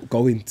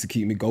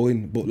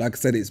going. But like I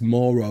said, it's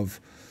more of,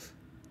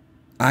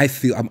 I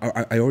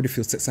already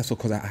feel successful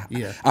because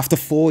after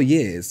 4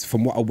 years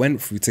from what I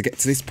went through to get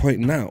to this point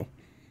now,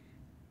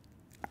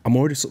 I'm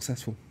already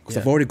successful because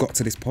I've already got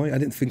to this point. I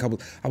didn't think I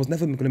was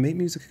never going to make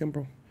music again,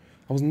 bro.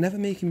 I was never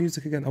making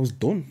music again. I was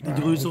done. Did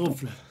you lose the love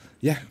for it?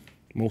 Yeah,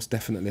 most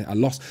definitely. I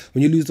lost.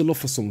 When you lose the love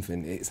for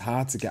something, it's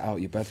hard to get out of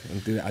your bed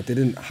and do it. I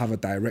didn't have a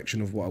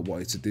direction of what I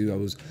wanted to do.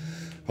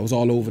 I was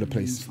all over the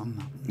place.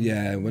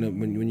 Yeah,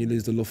 when you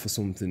lose the love for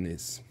something,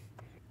 it's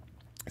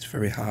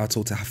very hard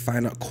to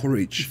find that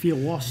courage. You feel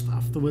lost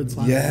afterwards.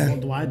 Like,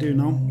 what do I do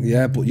now?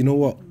 Yeah, but you know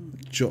what?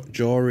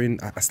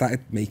 I started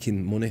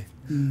making money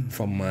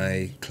from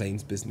my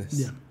claims business.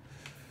 Yeah.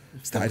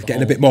 Started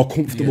getting a bit more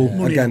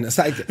comfortable again. I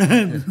started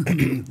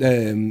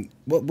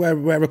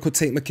where I could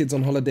take my kids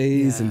on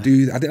holidays and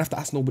do. I didn't have to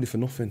ask nobody for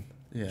nothing.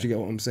 Yeah. Do you get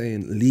what I'm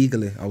saying?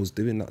 Legally, I was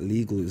doing that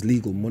legal. It was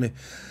legal money,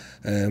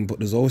 but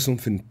there's always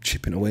something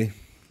chipping away.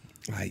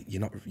 Like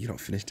you're not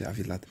finished it, have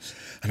you, lad?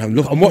 And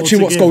I'm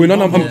watching what's going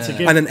on.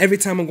 And then every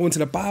time I'm going to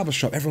the barber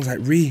shop, everyone's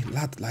like,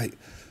 lad, like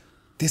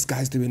this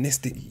guy's doing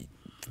this.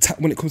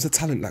 When it comes to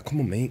talent, like,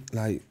 come on, mate,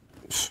 like.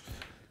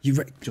 Jump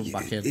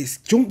back in.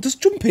 Just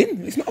jump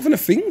in. It's not even a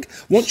thing.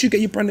 Once you get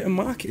your branding and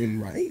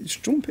marketing right,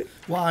 just jump in.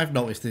 What I've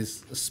noticed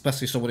is,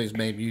 especially someone who's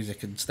made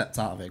music and stepped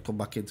out of it, come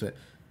back into it.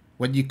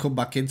 When you come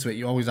back into it,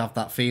 you always have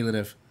that feeling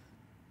of,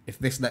 if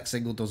this next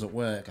single doesn't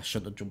work, I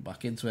shouldn't have jumped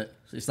back into it.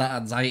 So it's that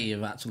anxiety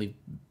of actually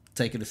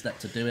taking the step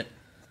to do it.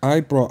 I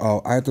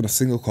done a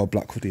single called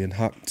Black Hoodie and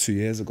Hat 2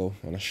 years ago,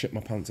 and I shit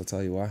my pants. I'll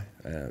tell you why.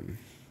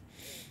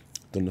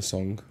 Done the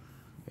song,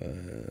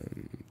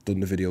 done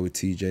the video with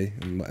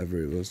TJ and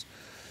whatever it was.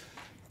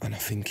 And I'm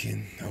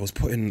thinking, I was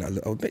trying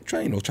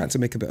to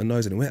make a bit of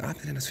noise in a way. And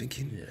then I was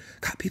thinking,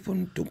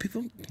 don't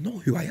people know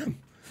who I am?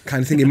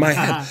 Kind of thing in my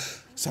head.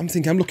 So I'm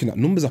thinking, I'm looking at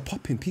numbers are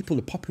popping. People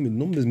are popping with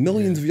numbers,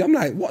 millions of views. I'm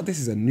like, what? This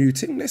is a new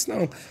thing, this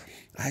now.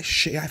 I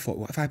thought,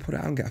 what if I put it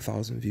out and get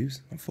 1,000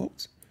 views? I'm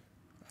fucked.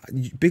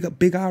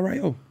 Big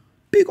R.I.O.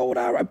 Big old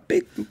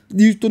R.I.O.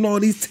 You've done all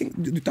these things.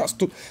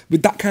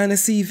 With that kind of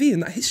CV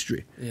and that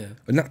history. Yeah.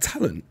 And that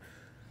talent.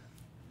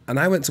 And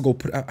I went to go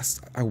put it out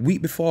a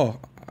week before.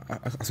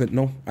 I said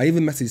no. I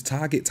even messaged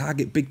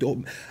Target bigged up.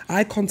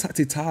 I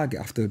contacted Target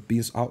after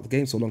being out of the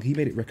game so long. He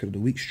made it record of the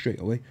week straight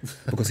away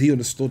because he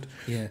understood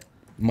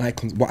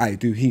what I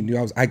do. He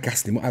knew I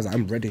gassed him. I was like,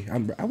 I'm ready.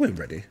 I weren't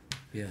ready.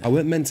 Yeah. I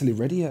weren't mentally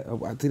ready yet.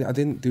 I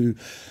didn't do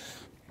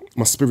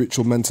my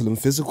spiritual, mental and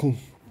physical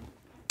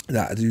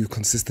that I do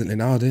consistently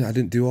now. I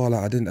didn't do all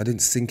that. I didn't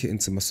sink it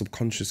into my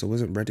subconscious. I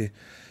wasn't ready,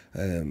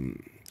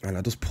 and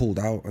I just pulled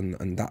out,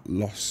 and that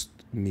lost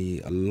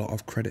me a lot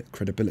of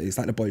credibility. It's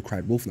like the boy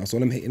cried wolf now. So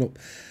when I'm hitting up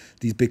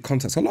these big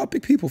contacts, a lot of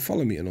big people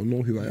follow me and I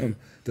know who I am.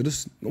 They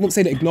just, I won't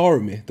say they're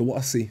ignoring me, they're what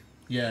I see.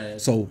 Yeah.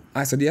 So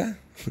I said, yeah,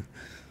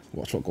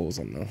 watch what goes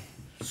on now.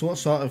 So what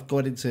sort of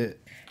going into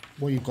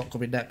what you've got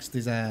coming next?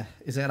 Is it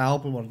an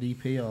album or an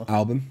EP or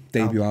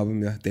Debut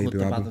album, yeah, Good, debut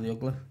the album. Bad and the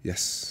Ugly?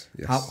 Yes.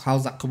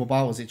 How's that come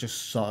about? Was it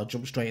just sort of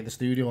jump straight in the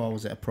studio, or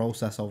was it a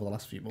process over the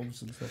last few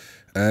months and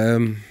stuff?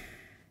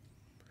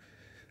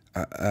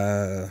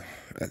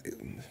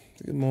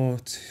 More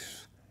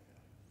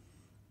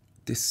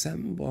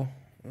December,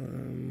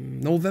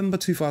 November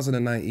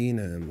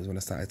 2019 was when I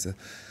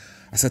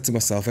said to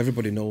myself,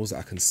 everybody knows that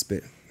I can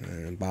spit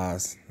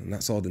bars, and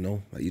that's all they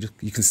know. Like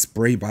you can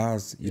spray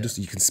bars, you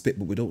can spit,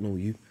 but we don't know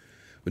you.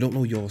 We don't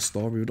know your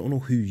story. We don't know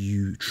who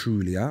you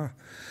truly are.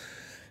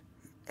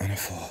 And I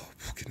thought,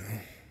 fucking hell,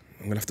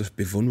 I'm gonna have to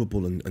be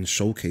vulnerable and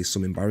showcase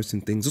some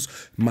embarrassing things, just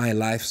my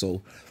life.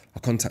 So I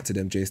contacted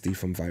JSD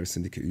from Virus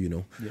Syndicate, you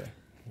know. Yeah.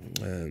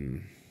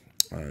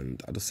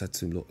 And I just said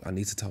to him, look, I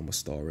need to tell my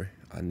story.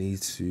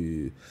 This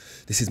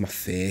is my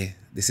fear.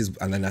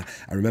 And then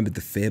I remembered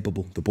the fear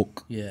bubble, the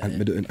book. Yeah.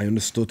 And I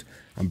understood,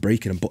 I'm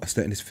breaking and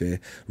starting this fear.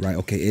 Right,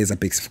 okay, here's a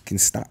big fucking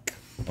stack.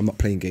 I'm not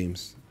playing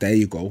games. There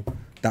you go.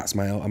 That's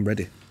I'm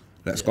ready.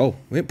 Let's go.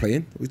 We ain't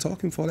playing. What are we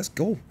talking for? Let's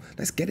go.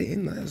 Let's get it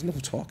in. There's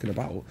nothing talking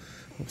about. What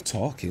we're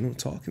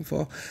talking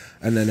for.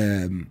 And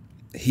then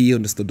he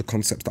understood the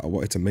concepts that I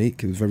wanted to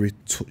make. It was very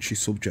touchy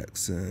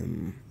subjects.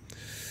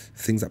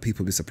 Things that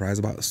people would be surprised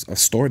about. A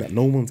story that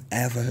no one's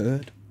ever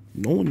heard.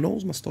 No one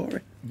knows my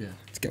story. Yeah.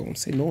 To get what I'm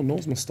saying, no one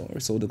knows my story.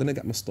 So they're going to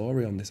get my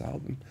story on this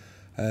album.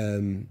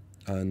 And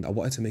I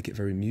wanted to make it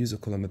very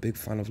musical. I'm a big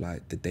fan of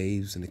like the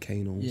Daves and the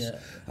Kanos. Yeah.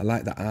 I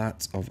like the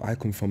art I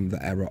come from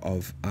the era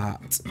of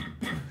art,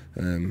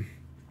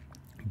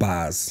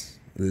 bars,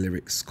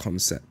 lyrics,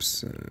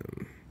 concepts,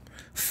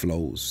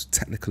 flows,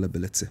 technical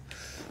ability.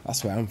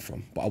 That's where I'm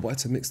from. But I wanted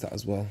to mix that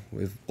as well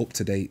with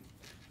up-to-date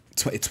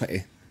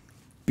 2020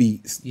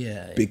 beats,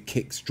 big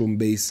kicks, drum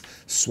bass,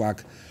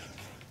 swag.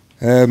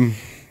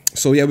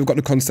 So yeah, we've got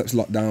the concepts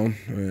locked down.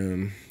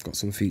 Got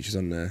some features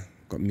on there.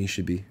 Got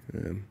Misha B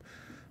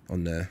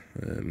on there.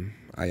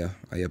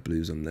 Aya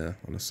Blues on there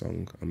on a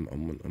song.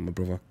 And my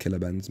brother Killer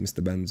Benz,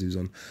 Mr. Benz, who's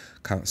on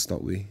Can't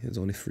Stop We. There's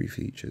only 3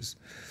 features.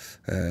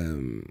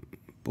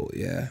 But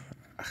yeah,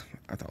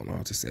 I don't know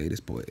how to say this,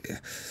 but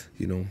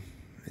you know,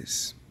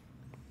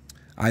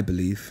 I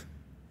believe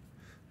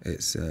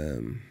it's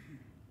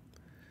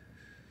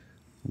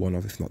one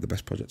of, if not the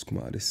best projects come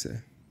out of this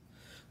year.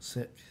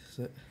 Sick.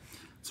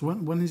 So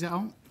when is it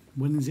out?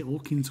 When is it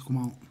looking to come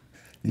out?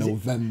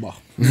 November.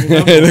 Look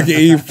at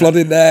you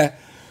flooded there.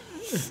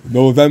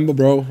 November,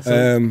 bro.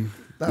 So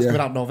that's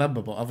coming out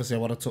November, but obviously I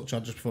want to touch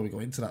on, just before we go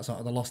into that, sort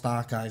of the Lost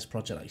Archives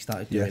project that you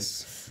started doing.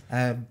 Yes.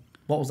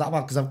 What was that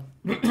about? Because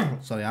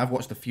I've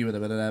watched a few of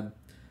them, and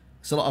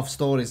it's a lot of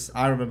stories.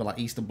 I remember like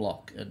Eastern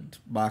Bloc and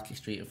Market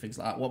Street and things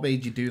like that. What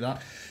made you do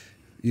that?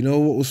 You know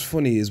what was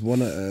funny is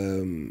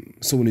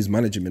someone who's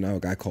managing me now, a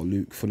guy called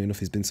Luke. Funny enough,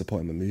 he's been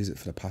supporting my music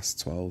for the past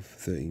 12,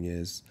 13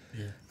 years.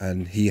 Yeah.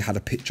 And he had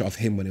a picture of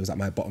him when he was at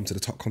my bottom to the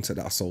top concert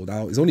that I sold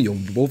out. He's only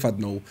young. We both had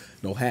no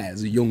hair.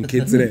 As a young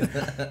kids, innit?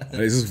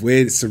 And it's just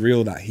weird, it's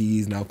surreal that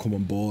he's now come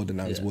on board and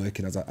now he's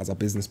working as a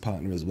business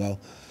partner as well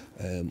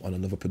on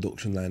another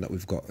production line that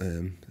we've got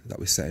that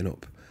we're setting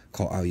up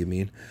called Ow Ya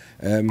Mean.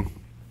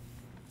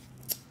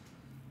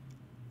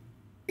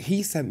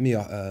 He sent me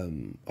a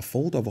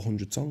folder of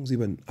 100 songs. He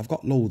went, I've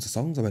got loads of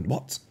songs. I went,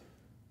 what?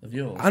 Of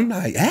yours? I'm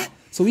like, eh?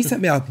 So he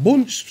sent me a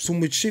bunch, some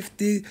with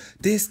Shifty,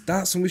 this,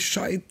 that, some with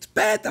Shotty,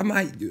 bed. I'm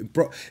like, it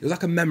was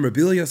like a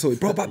memorabilia, so it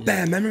brought back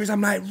bare memories. I'm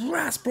like,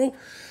 ras, bro.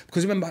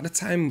 Because remember at the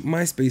time,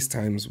 MySpace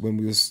times, when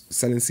we was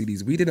selling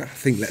CDs, we didn't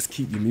think, let's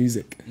keep your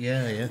music.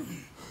 Yeah.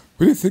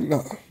 We didn't think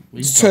that.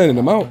 Just turning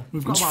them out.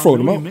 We've got just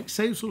throwing them out.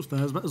 Mixtapes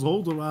upstairs, but there's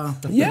older.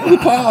 Yeah, we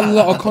put out a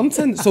lot of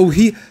content. So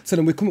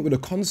then we come up with a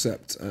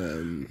concept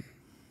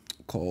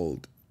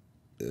called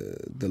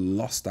the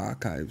Lost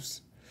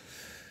Archives.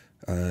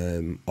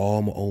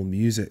 All my own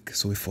music.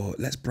 So we thought,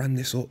 let's brand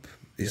this up.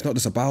 It's not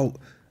just about.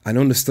 I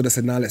understood. I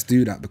said, nah, let's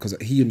do that, because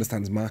he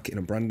understands marketing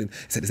and branding. He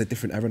said, it's a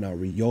different era now.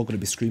 You're going to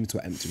be screaming to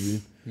an empty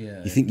room.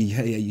 Yeah. You think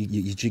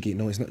you're jigging.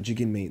 No, it's not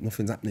jigging, mate.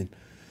 Nothing's happening.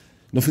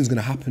 Nothing's going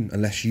to happen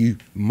unless you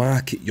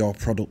market your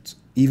product,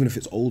 even if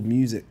it's old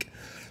music.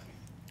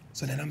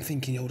 So then I'm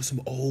thinking, there's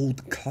some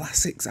old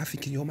classics. I'm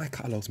thinking, my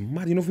catalogue's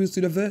mad. You know, if we was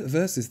to do the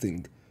verses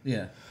thing.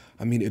 Yeah.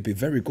 I mean, it'd be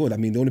very good. I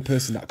mean, the only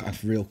person that I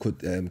feel could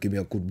give me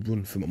a good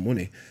run for my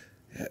money,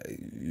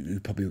 who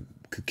probably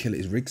could kill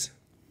it, is Briggz,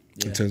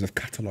 in terms of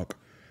catalogue.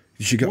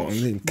 You should get what I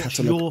mean.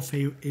 Catalogue. What's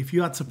your favourite? If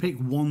you had to pick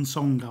one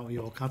song out of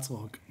your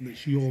catalogue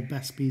that's your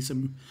best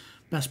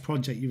best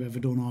project you've ever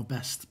done, or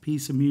best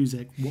piece of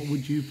music, what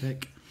would you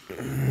pick?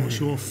 What's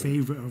your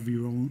favourite of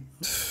your own?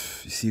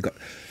 You see,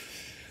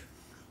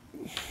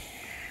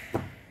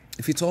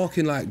 If you're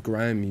talking like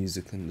grime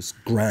music and just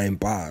grime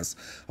bars,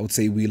 I would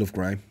say We Love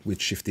Grime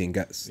with Shifty and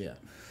Gets. Yeah.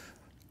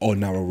 Or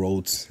Narrow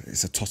Roads.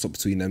 It's a toss-up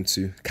between them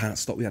two. Can't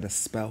Stop, we had a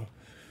spell.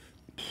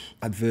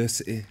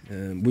 Adversity.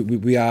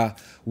 We are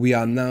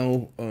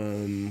now,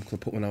 because I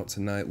put one out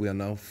tonight, we are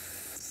now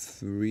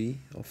 3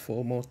 or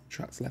 4 more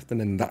tracks left,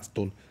 and then that's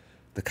done.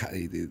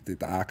 The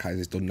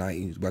archives is done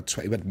 19. We had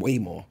 20, we had way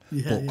more.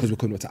 But because we're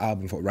coming up to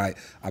album, I thought, right,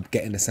 I'm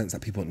getting the sense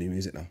that people want new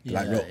music now.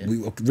 We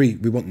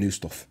want new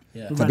stuff.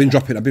 Yeah. So I've been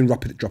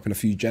dropping a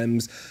few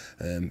gems,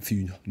 a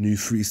few new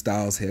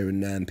freestyles here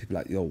and there, and people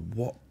are like, yo,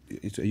 what?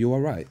 Are you all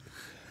right?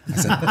 I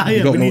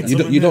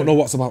said, you don't know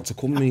what's about to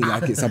come, mate.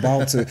 Like it's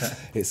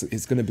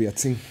going to be a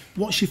thing.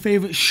 What's your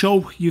favourite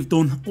show you've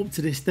done up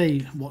to this day?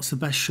 What's the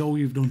best show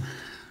you've done?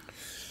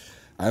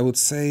 I would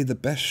say the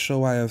best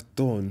show I have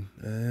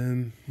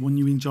done. One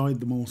you enjoyed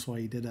the most while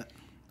you did it.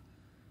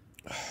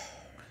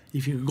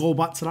 If you could go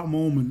back to that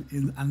moment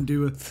and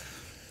do it.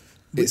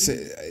 It's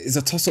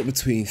a toss-up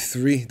between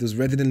 3. There's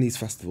Reading and Leeds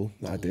Festival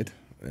that I did.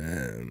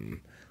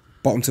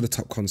 Bottom to the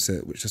Top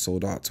concert, which I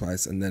sold out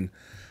twice, and then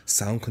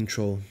Sound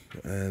Control.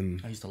 I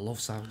used to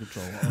love Sound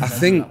Control. I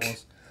think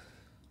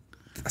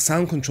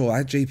Sound Control, I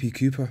had JP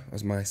Cooper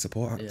as my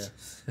support act. Yeah.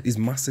 He's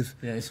massive.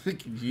 Yeah, he's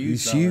freaking huge.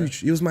 He's huge.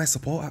 He was my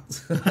support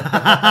act.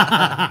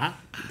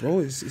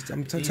 Bro,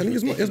 I'm telling you,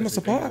 he was my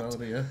support act.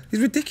 He's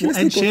ridiculous.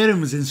 Ed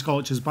Sheeran was in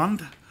Scorcher's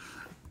band,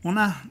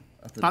 wasn't he?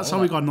 That's how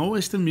we got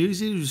noticed in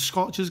music. He was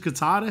Scorcher's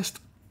guitarist.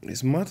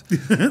 It's mad.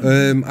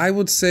 I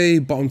would say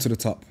Bottom to the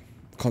Top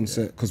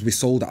concert, because we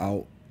sold it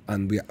out,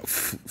 and we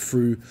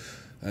through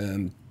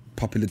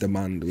popular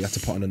demand, we had to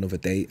put on another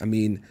date. I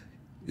mean,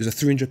 it was a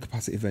 300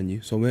 capacity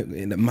venue, so we're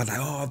in the mad like,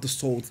 oh, I've just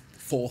sold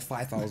 4,000 or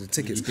 5,000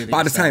 tickets. But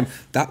at the time,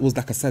 that was,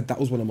 like I said, that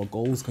was one of my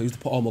goals. 'Cause I used to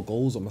put all my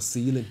goals on my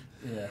ceiling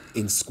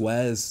in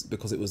squares,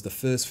 because it was the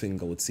first thing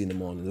I would see in the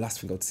morning, the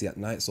last thing I would see at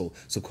night. So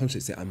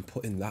subconsciously, I'm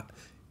putting that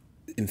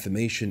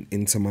information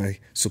into my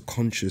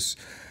subconscious,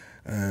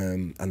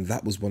 and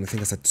that was one of the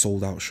things I said,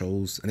 sold out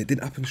shows, and it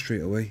didn't happen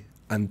straight away.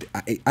 And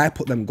I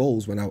put them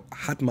goals when I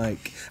had the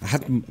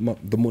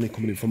money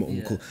coming in from my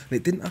uncle, and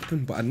it didn't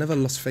happen. But I never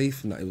lost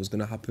faith in that it was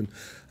gonna happen,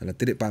 and I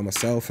did it by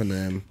myself,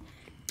 and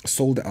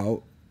sold it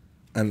out.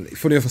 And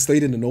funny enough, I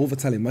stayed in the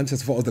Novotel in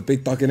Manchester. Thought I was the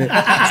big dog in it.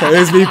 So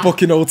here's me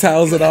booking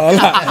hotels and all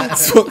that.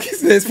 So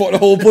this put the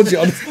whole budget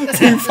on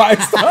 2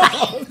 5-star.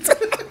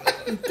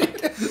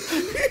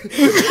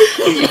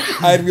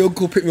 I had my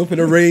uncle pick me up in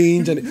a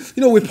range, and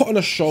we put on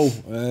a show.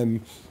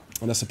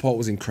 And the support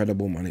was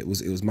incredible, man. It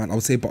was mad. I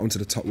would say Bottom to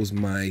the Top was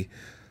my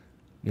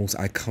most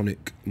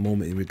iconic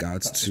moment in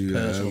regards to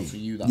personal for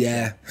you.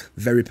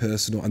 Very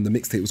personal. And the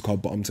mixtape was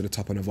called Bottom to the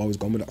Top, and I've always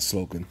gone with that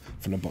slogan,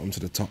 from the bottom to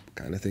the top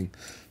kind of thing.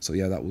 So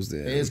yeah, that was the.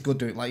 It is good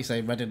doing, like you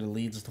say, Reading and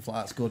Leeds and stuff like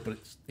that's good, but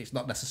it's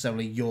not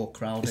necessarily your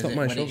crowd. It's not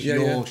my show. It's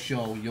your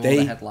show. You're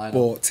the headliner. They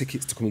bought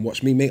tickets to come and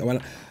watch me, mate. I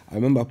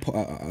remember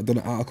I done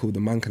an article with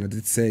the Mank, and I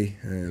did say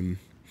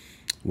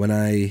when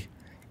I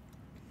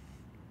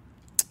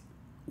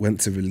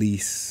went to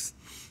release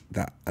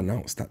that,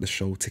 announced that the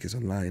show tickets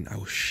online, I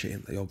was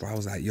shitting. I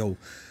was like, yo,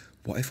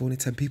 what if only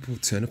 10 people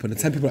turn up? And the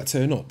 10 people that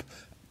turn up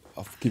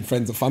are fucking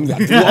friends and family. Of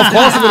course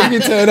I'm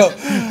going to turn up.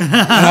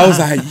 And I was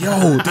like,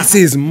 yo, this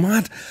is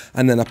mad.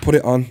 And then I put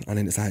it on, and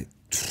then it's like,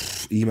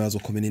 emails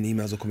were coming in.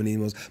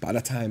 But at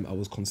the time, I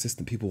was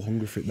consistent. People were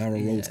hungry for it. Narrow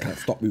Roads, Can't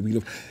Stop Me, We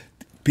Love.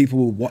 People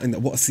were wanting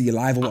to see you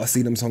live, or want to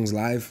see them songs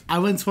live. I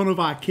went to one of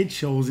our kids'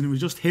 shows, and it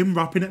was just him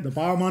rapping at the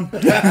barman.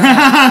 You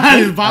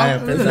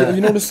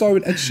know the story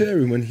with Ed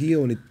Sheeran, when he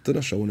only done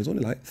a show and there's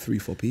only like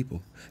 3-4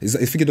 people. I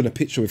think he done a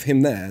picture with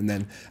him there, and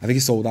then I think he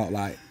sold out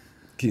like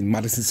in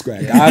Madison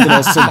Square Garden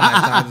or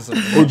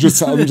something.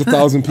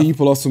 100,000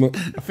 people or something.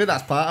 I think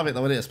that's part of it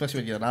though, isn't it?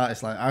 Especially when you're an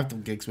artist. Like I've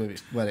done gigs where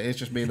it is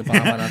just me and the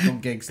barman. I've done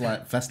gigs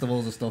like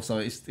festivals and stuff, so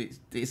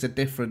it's a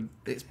different.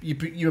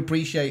 You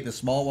appreciate the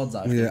small ones.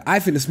 I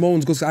think the small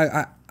ones, because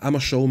I'm a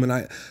showman.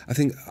 I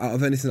think out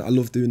of anything that I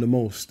love doing the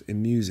most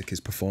in music is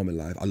performing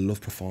live. I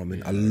love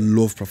performing. I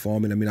love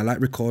performing. I mean, I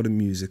like recording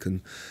music, and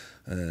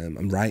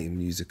I'm writing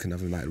music and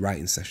having like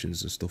writing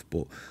sessions and stuff,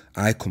 but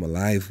I come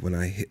alive when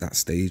I hit that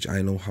stage.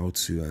 I know how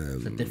to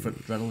it's a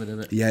different adrenaline, isn't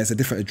it? Yeah, it's a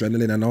different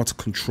adrenaline. I know how to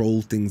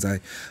control things. I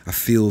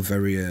feel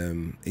very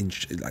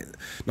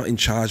not in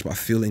charge, but I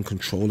feel in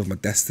control of my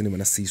destiny. When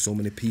I see so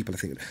many people, I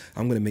think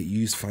I'm going to make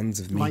you fans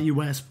of me. Like you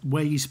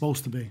where you're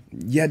supposed to be.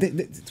 Yeah,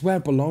 it's where I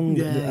belong.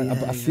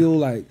 I feel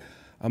like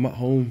I'm at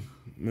home.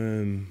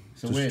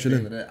 It's a weird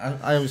feeling, isn't it?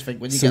 I always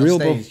think when you get on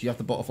stage, you have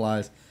the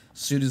butterflies. As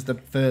soon as the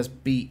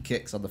first beat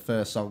kicks on the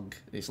first song,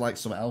 it's like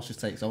something else just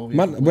takes over.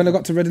 Man, when I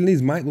got to Reading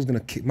Leeds, Mike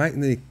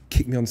nearly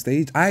kicked me on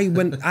stage. I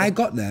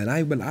got there and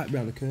I went out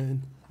behind the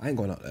curtain. I ain't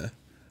going out there.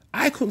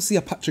 I couldn't see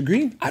a patch of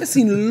green. I just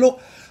seen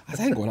look. I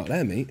said, I ain't going out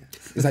there, mate.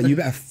 It's like, you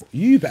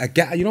better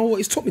get. You know what?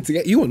 It's took me to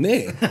get you on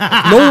there.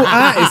 No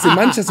artists in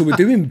Manchester were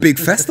doing big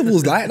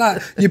festivals like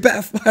that. You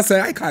better. I said,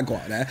 I can't go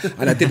out there.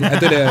 And I did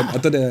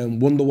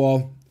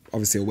Wonderwall.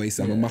 Obviously, Oasis.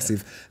 I'm a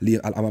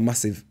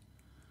massive.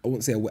 I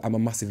wouldn't say I'm a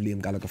massive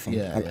Liam Gallagher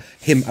fan.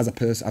 Him as a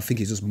person, I think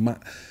he's just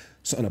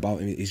something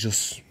about him. He's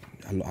just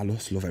I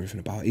just love everything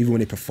about it. Even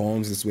when he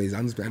performs this way, his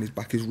hands behind his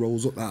back, his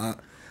rolls up like that,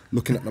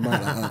 looking at the mic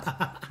like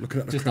that,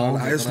 looking at the crowd.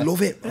 I just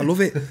love it. I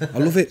love it. I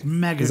love it.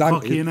 Mega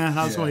cocky, you know.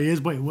 That's what he is,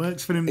 but it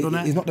works for him, doesn't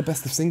it? He's not the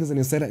best of singers, and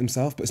he'll say that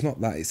himself. But it's not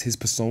that. It's his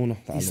persona.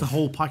 It's the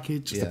whole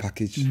package. It's the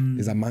package.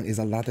 He's a man. He's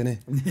a lad, innit?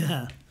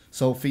 Yeah.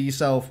 So for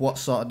yourself,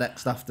 what's sort of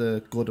next after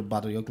Good and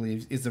Bad and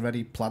Ugly? Is there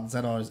any plans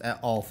then, or is it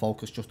all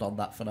focused just on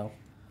that for now?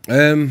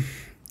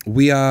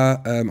 We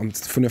are. I'm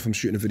funny enough. I'm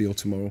shooting a video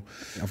tomorrow.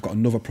 I've got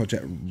another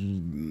project,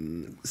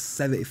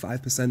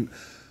 75%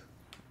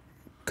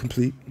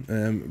 complete,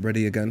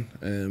 ready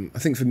again. I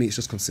think for me, it's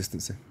just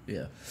consistency.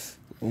 Yeah,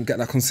 We'll get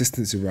that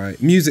consistency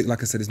right. Music,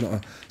 like I said, is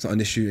not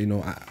an issue. You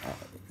know, I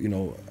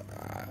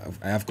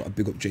have got to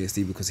big up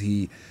JSD because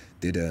he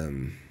did a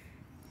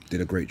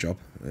great job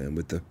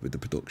with the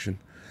production.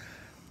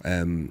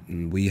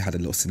 We had a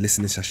little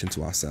listening session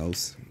to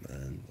ourselves,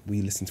 and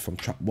we listened from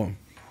track 1.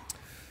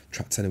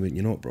 Track 10 and went,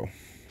 you know what, bro?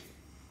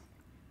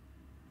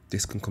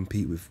 This can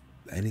compete with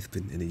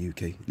anything in the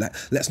UK. Like,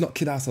 let's not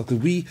kid ourselves,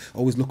 because we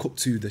always look up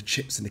to the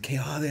Chips and the K.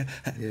 Yeah.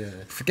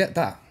 Forget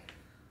that.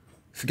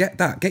 Forget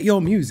that. Get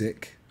your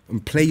music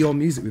and play your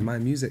music with my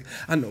music.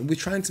 And we're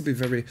trying to be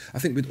very, I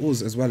think with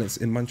us as well, it's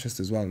in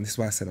Manchester as well, and this is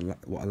why I said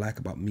what I like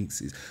about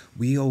Meeks is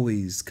we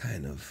always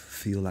kind of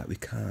feel like we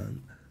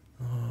can't.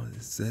 Oh,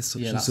 there's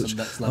such and such.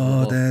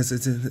 Oh,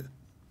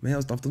 mate,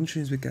 I've done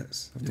tunes with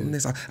Gets. I've done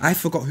this. I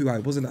forgot who I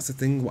was, and that's the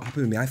thing. What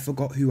happened with me, I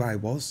forgot who I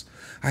was.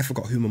 I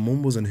forgot who my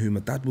mum was and who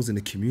my dad was in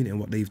the community and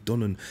what they've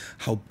done and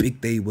how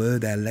big they were,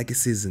 their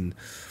legacies. And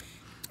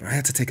I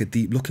had to take a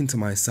deep look into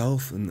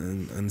myself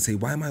and say,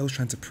 why am I always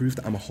trying to prove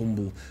that I'm a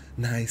humble,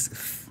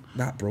 nice...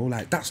 That, bro,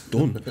 like, that's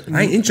done.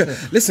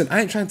 Listen,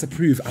 I ain't trying to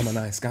prove I'm a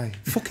nice guy.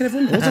 Fucking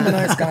everyone knows I'm a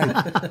nice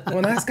guy. I'm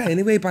a nice guy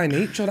anyway by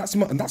nature. That's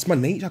my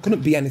nature. I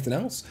couldn't be anything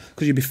else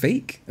because you'd be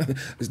fake.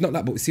 It's not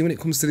that, but see, when it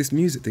comes to this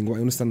music thing, what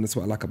I understand, that's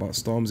what I like about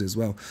Stormzy as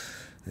well,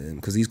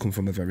 because he's come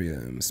from a very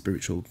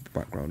spiritual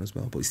background as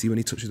well. But you see, when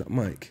he touches that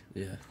mic,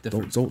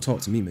 don't talk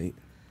to me, mate.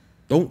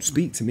 Don't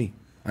speak to me.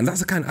 And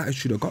that's the kind of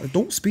attitude I got.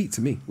 Don't speak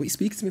to me. What are you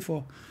speaking to me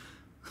for?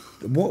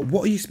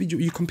 What are you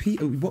speaking? You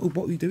compete?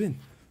 What are you doing?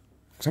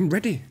 Because I'm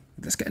ready.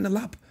 Let's get in the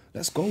lab.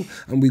 Let's go.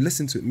 And we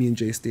listened to it, me and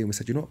JSD, and we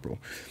said, you know what, bro?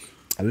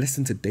 I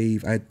listened to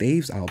Dave. I had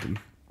Dave's album,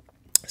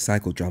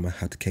 Psychodrama,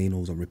 had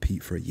Kano's on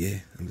repeat for a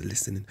year. I'm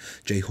listening.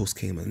 J Hus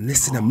came. I'm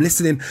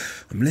listening.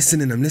 I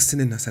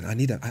said,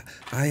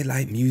 I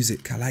like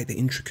music. I like the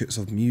intricacies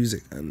of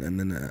music. And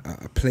then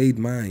I played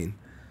mine,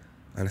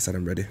 and I said,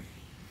 I'm ready.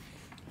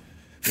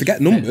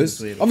 Forget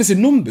numbers. Obviously,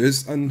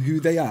 numbers and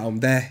who they are,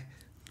 their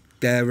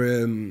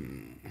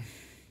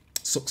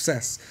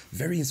success,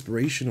 very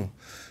inspirational.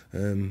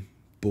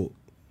 But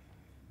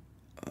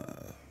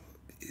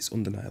it's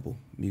undeniable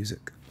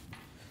music.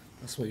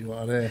 That's what you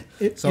want to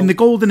hear. In the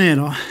golden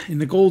era,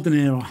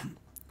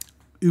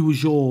 who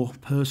was your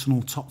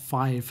personal top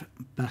 5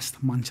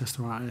 best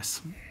Manchester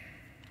artists?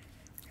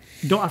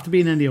 You don't have to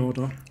be in any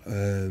order.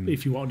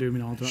 If you want to do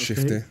them in order,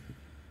 Shifty,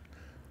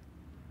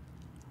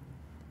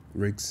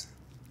 Briggz,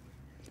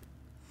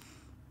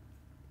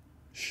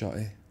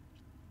 Shotty.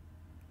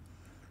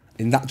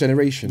 In that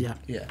generation?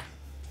 Yeah.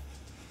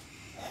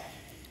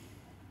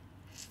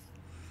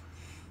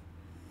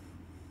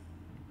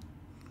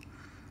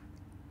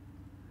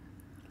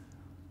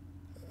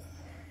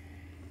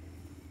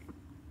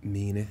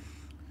 Meanie.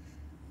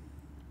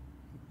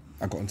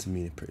 I got onto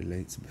Meanie pretty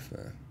late, to be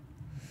fair.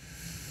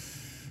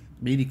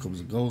 Meanie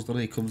comes and goes, doesn't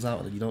he? He comes out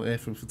and you don't hear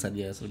from him for 10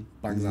 years and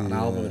bangs out an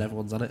album and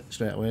everyone's on it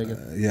straight away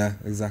again. Yeah,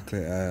 exactly.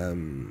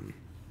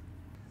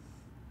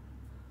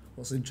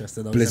 What's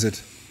interesting though? Blizzard.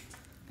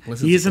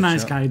 He is a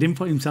nice guy. He didn't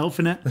put himself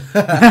in it.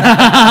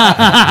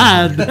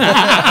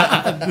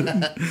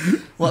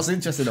 What's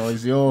interesting though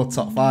is your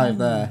top 5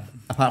 there.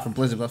 Apart from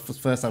Blizzard, that's the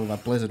first time we've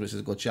had Blizzard, which is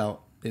a good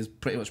shout. It's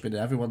pretty much been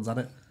everyone's had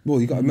it. Well,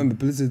 you got to remember,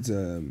 Blizzard's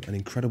an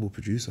incredible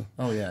producer.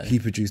 Oh yeah. He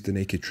produced The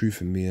Naked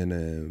Truth and me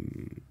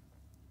and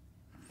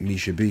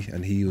Misha B,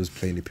 and he was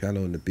playing the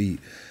piano and the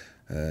beat.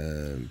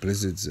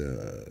 Blizzard's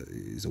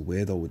he's a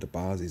weirdo with the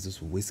bars. He's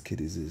just a whiz kid.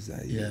 He's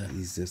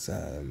just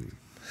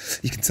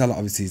you can tell that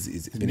obviously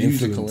he's been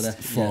influenced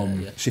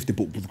from Shifty.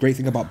 But the great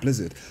thing about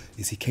Blizzard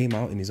is he came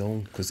out in his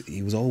own, because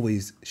he was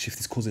always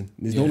Shifty's cousin.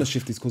 He's known as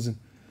Shifty's cousin.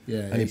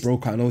 Yeah, and he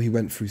broke out. I know he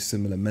went through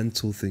similar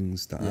mental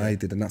things that I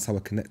did, and that's how I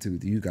connected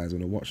with you guys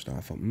when I watched that.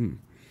 I thought,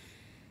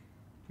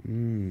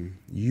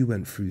 you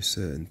went through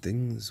certain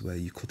things where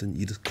you couldn't.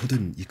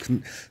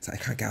 It's like, I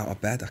can't get out of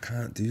bed. I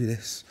can't do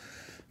this.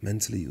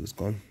 Mentally, it was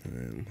gone,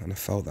 and I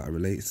felt that I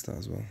related to that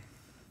as well.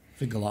 I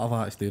think a lot of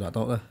artists do that,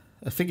 don't they?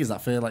 The thing is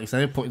that fear, like you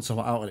say, putting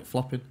something out and it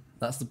flopping.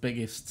 That's the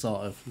biggest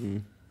sort of,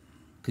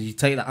 because you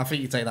take that. I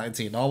think you take that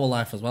into your normal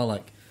life as well.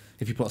 Like,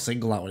 if you put a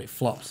single out and it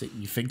flops,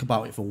 you think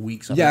about it for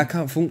weeks. I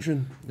can't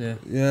function.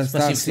 Yeah.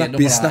 Start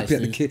being snappy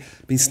at the kid,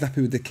 being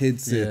snappy with the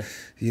kids.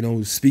 You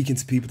know, speaking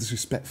to people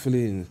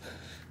disrespectfully and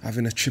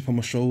having a chip on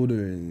my shoulder.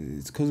 And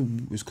it's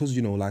because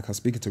you know, like I was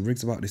speaking to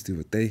Riggs about this the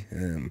other day.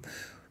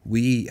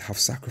 We have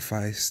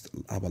sacrificed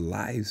our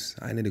lives.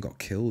 I nearly got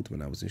killed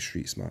when I was in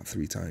Street Smart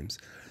 3 times.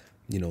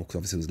 you know, because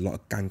obviously there was a lot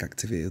of gang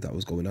activity that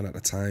was going on at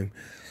the time,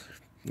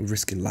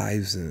 risking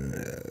lives,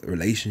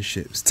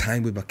 relationships,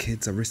 time with my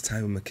kids. I risked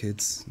time with my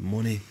kids,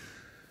 money.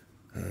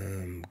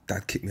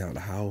 Dad kicked me out of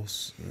the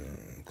house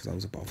because I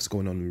was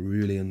going on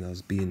really, and I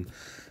was being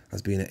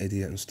an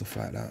idiot and stuff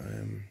like that.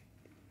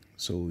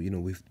 So you know,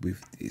 we've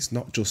it's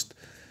not just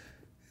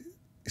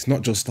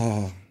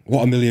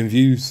what a million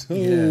views.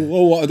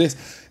 Oh, what are this?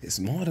 It's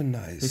more than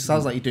that. It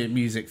sounds like you're doing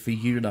music for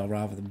you now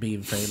rather than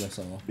being famous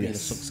or being a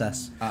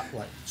success at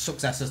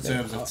success in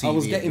terms of TV. I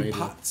was getting and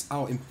radio. packed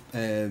out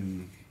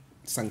in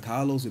San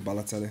Carlos with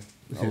Balotelli.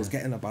 I was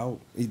getting about.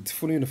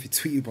 Funny enough, he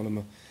tweeted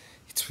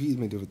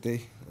me the other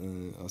day.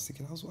 I was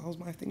thinking, how's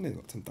my thing? They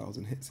got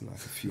 10,000 hits in like a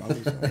few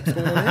hours. What's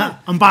going on here?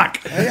 I'm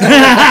back.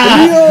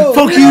 Rio,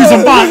 Fuck yous,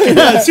 I'm back.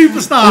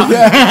 Superstar.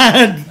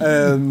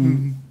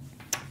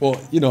 Well,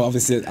 you know,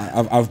 obviously,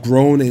 I've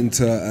grown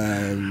into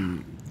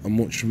a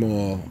much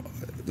more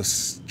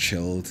just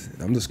chilled.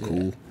 I'm just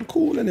cool. Yeah. I'm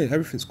cool, innit?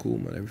 Everything's cool,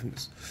 man.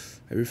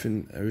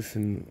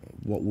 Everything.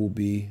 What will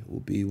be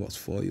what's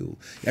for you.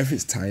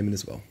 Everything's timing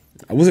as well.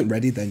 I wasn't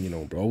ready then, you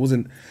know, bro. I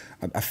wasn't.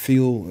 I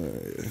feel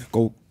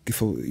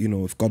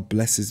if God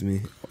blesses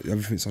me,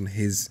 everything's on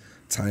His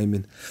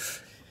timing.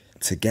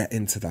 To get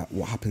into that,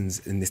 what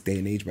happens in this day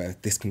and age where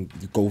this can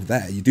go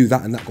there, you do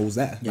that and that goes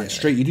there. Yeah.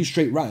 Like you do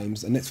straight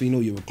rhymes, and next thing you know,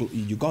 you're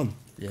gone.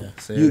 Yeah,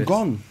 you're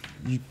gone.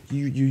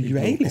 You're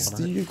A-list.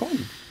 You're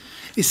gone.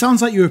 It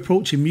sounds like you're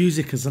approaching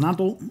music as an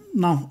adult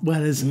now,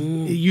 whereas it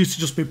used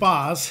to just be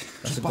bars,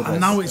 and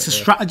now it's a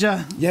strategy.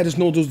 Yeah, there's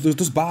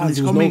just bars. And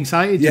it's got me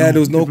excited. Yeah, there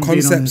was no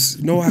concepts.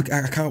 No, I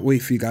can't wait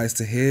for you guys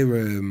to hear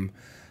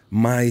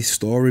my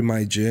story,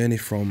 my journey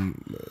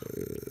from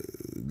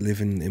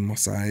living in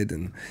Moss Side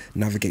and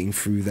navigating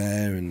through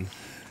there and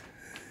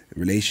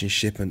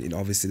relationship, and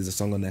obviously there's a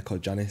song on there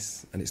called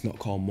Janice, and it's not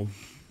called Mum,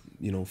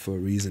 you know, for a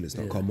reason. It's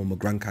not called Mum. My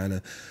grand kind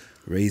of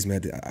raised me.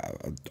 I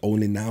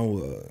only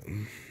now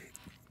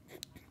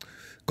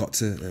got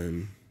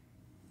to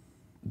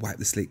wipe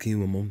the slate clean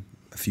with my mum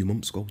a few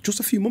months ago. Just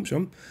a few months.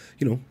 I'm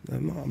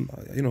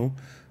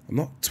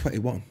not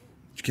 21. Do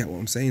you get what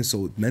I'm saying?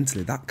 So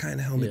mentally, that kind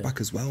of held me back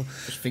as well.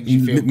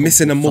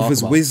 Missing a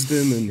mother's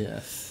wisdom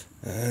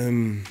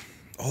and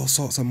all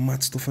sorts of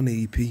mad stuff on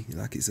the EP.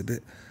 Like it's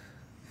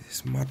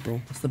mad, bro.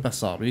 That's the best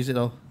sort of music,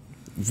 though.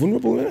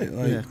 Vulnerable, isn't it?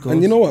 Like, yeah, of course.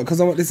 And you know what?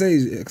 Because what they say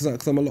is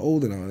because I'm a lot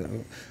older now.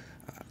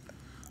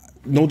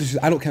 No,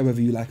 I don't care whether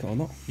you like it or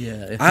not.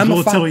 Yeah,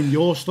 you're telling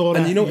your story,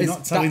 and you know, you're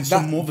not telling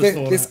some other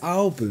story. This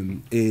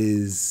album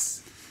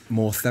is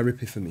more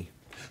therapy for me.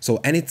 So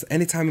any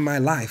time in my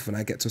life when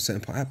I get to a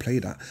certain point, I play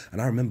that,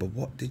 and I remember,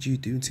 what did you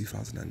do in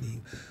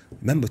 2009?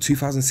 Remember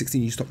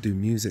 2016, you stopped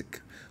doing music.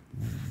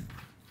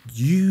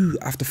 You,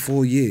 after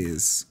 4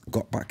 years,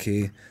 got back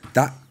here.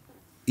 That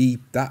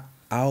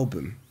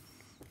album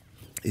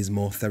is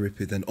more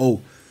therapy than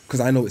because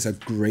I know it's a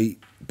great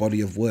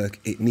body of work.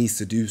 It needs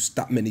to do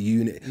that many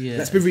units. Yeah.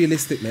 Let's be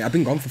realistic, mate. I've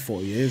been gone for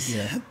 4 years.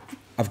 Yeah.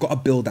 I've got to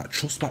build that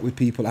trust back with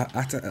people. I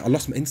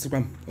lost my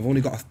Instagram. I've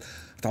only got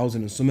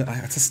 1,000 and something. I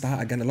had to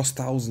start again. I lost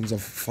thousands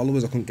of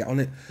followers. I couldn't get on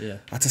it. Yeah.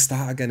 I had to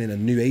start again in a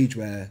new age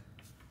where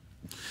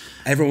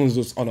everyone's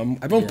just on.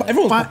 Everyone's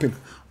popping.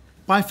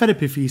 By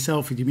therapy for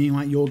yourself, do you mean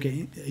like are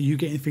you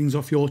getting things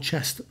off your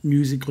chest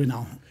musically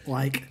now?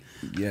 Like,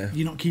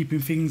 you're not keeping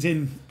things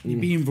in. You're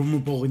being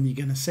vulnerable, and you're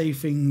gonna say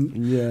things.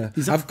 Yeah,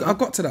 I've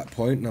got to that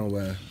point now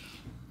where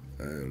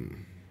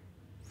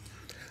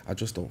I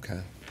just don't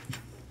care.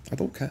 I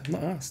don't care. I'm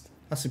not asked.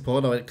 That's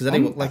important, because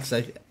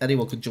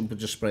anyone could jump and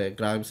just spray a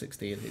grime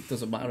 16. It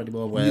doesn't matter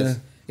anymore. Whereas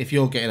if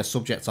you're getting a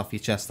subject off your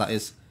chest that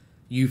is,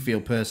 you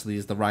feel personally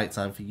is the right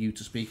time for you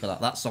to speak on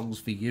that song's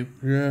for you.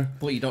 Yeah.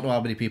 But you don't know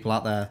how many people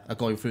out there are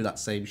going through that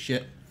same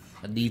shit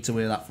and need to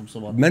hear that from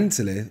someone.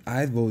 Mentally,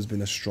 I've always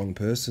been a strong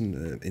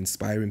person,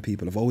 inspiring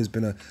people. I've always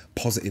been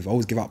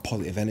always give out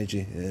positive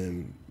energy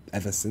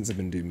ever since I've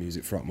been doing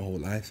music throughout my whole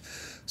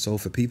life. So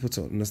for people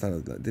to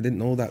understand that, they didn't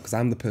know that, because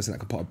I'm the person that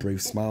can put a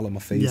brave smile on my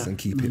face and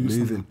keep it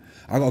moving.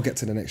 I got to get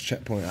to the next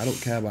checkpoint. I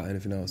don't care about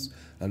anything else.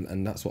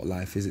 And that's what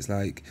life is. It's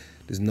like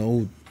there's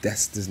no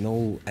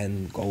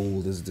end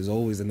goal. There's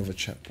always another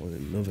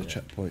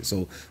checkpoint,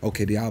 So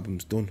okay, the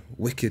album's done.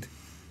 Wicked.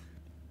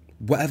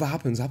 Whatever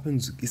happens.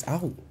 It's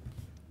out.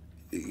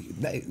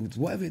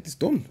 Whatever, it's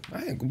done.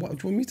 What do you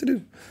want me to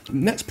do?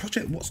 Next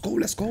project. Let's go.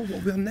 What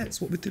are we on next?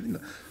 What are we doing?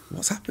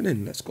 What's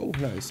happening? Let's go.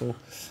 Right. So,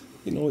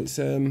 you know, it's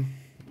a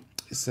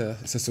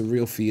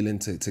surreal feeling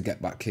to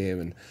get back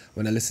here, and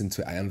when I listen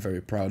to it, I am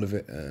very proud of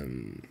it.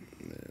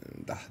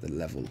 The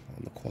level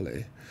and the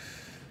quality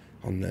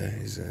on there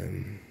is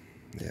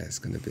it's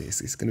gonna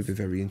be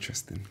very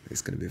interesting.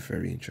 It's gonna be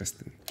very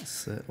interesting.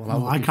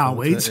 I can't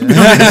wait. Put it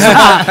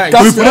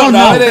on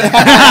now.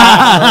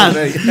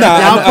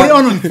 I'll put it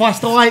on and flash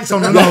the lights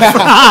on and off.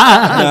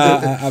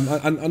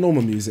 I know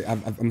my music.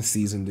 I'm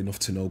seasoned enough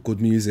to know good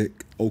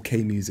music,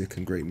 okay music,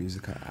 and great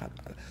music. I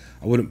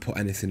wouldn't put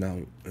anything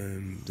out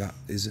that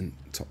isn't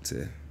top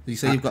tier. You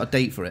say you've got a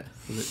date for it?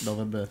 Was it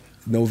November?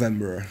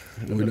 November.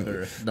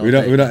 November.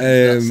 We're not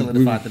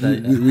solidified the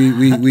date.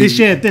 This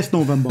year, this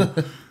November.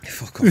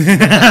 Fuck off.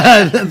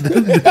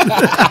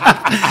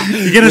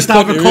 You're going to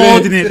start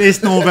recording it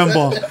this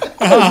November.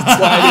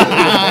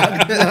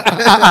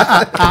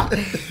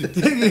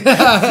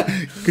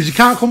 Because you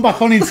can't come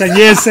back on in 10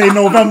 years saying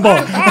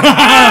November.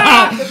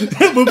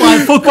 We're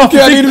like, fuck off.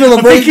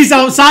 I think he's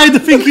outside. I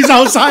think he's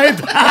outside.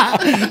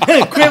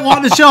 Quick,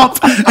 walk the shop.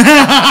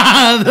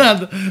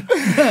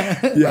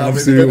 Yeah,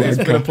 absolutely. It's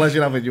been a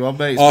pleasure having you on,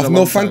 mate. Oh,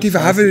 no, thank you for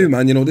having me,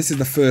 man. You know, this is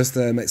the first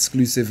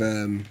exclusive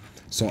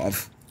sort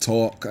of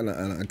talk, and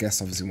I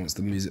guess obviously once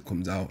the music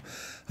comes out,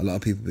 a lot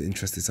of people will be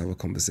interested to have a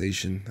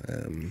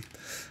conversation.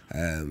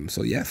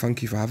 So yeah,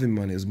 thank you for having me,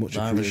 man. It was much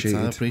appreciated.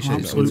 I appreciate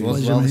it. Absolute Well,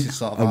 pleasure, this is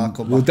sort of our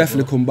comeback We'll as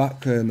definitely well. come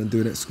back and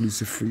do an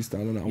exclusive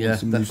freestyle on it. Yeah,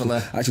 definitely.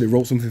 I actually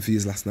wrote something for you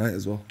last night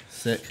as well.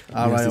 Sick.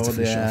 R.I.O. to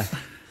finish off.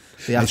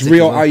 It's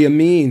Rio Rio Ow Ya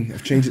Mean.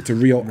 I've changed it to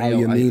Rio Ow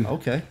Ya Mean.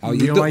 Okay.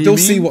 They'll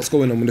see what's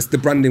going on. When it's the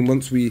branding,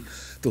 they'll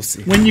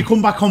see. When you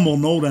come back on, we'll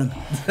know then.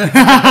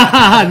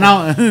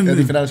 Now,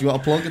 Anything else you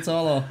want to plug at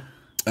all? Or?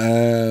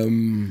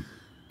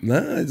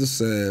 Nah,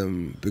 just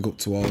big up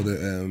to all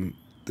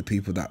the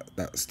people that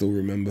still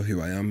remember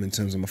who I am in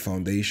terms of my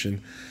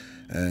foundation,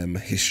 my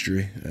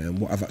history,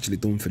 what I've actually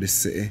done for this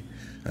city.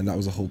 And that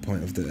was the whole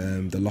point of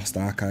the Lost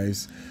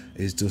Archives,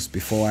 is just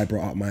before I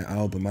brought out my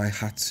album, I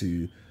had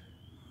to,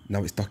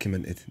 now it's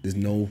documented. There's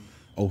no,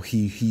 oh,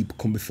 he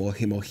come before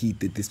him, or he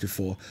did this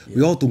before. Yeah.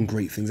 We all done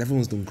great things.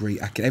 Everyone's done great.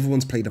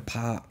 Everyone's played a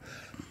part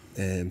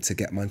to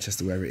get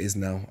Manchester where it is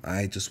now.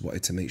 I just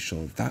wanted to make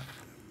sure that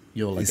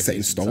it's set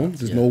in stone.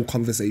 There's no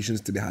conversations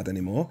to be had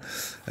anymore.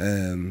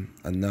 And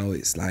now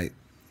it's like,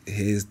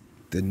 here's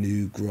the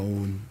new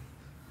grown,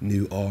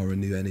 new aura,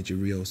 new energy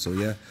Rio. So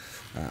yeah,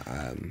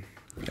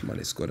 man,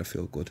 it's good. I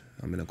feel good.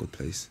 I'm in a good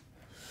place.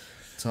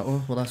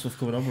 Well, that's what's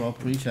coming on, bro.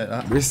 Appreciate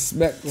that.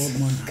 Respect.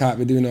 Can't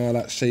be doing all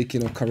that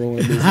shaking or corona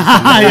business.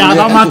 Yeah,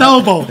 that mad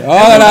elbow.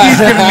 He's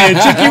giving me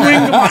a chicken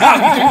wing.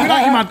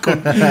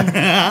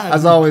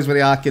 As always with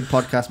the R-Kid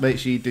podcast, make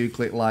sure you do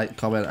click like,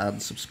 comment and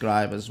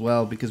subscribe as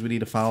well, because we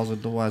need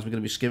 1,000. Otherwise we're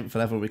going to be skimping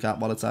forever and we can't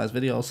monetize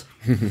videos.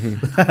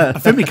 I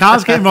think my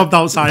car's getting robbed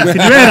outside. Can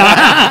you hear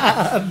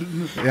that?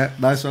 Yeah,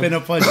 nice one. Been a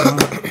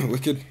pleasure.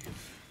 Wicked.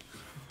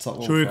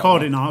 Should we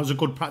record it now? It was a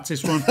good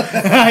practice run.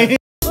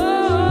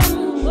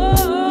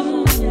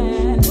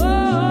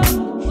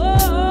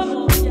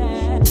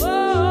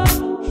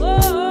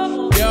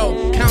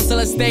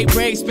 State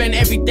break, spend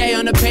every day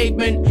on the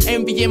pavement,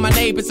 envying my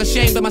neighbors,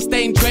 ashamed of my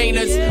stained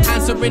trainers,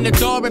 answering the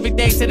door every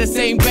day to the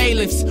same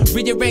bailiffs,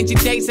 rearranging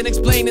dates and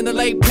explaining the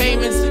late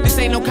payments. This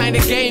ain't no kind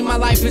of game, my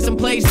life isn't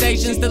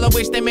PlayStation. Still I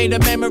wish they made a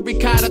memory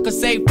card I could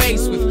save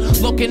face with.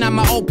 Looking at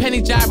my old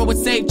penny jar, I would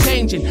save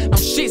changing. Now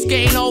shit's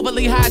getting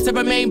overly hard to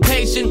remain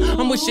patient.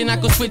 I'm wishing I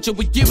could switch up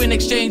with you and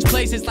exchange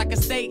places like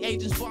estate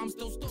agents, but I'm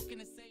still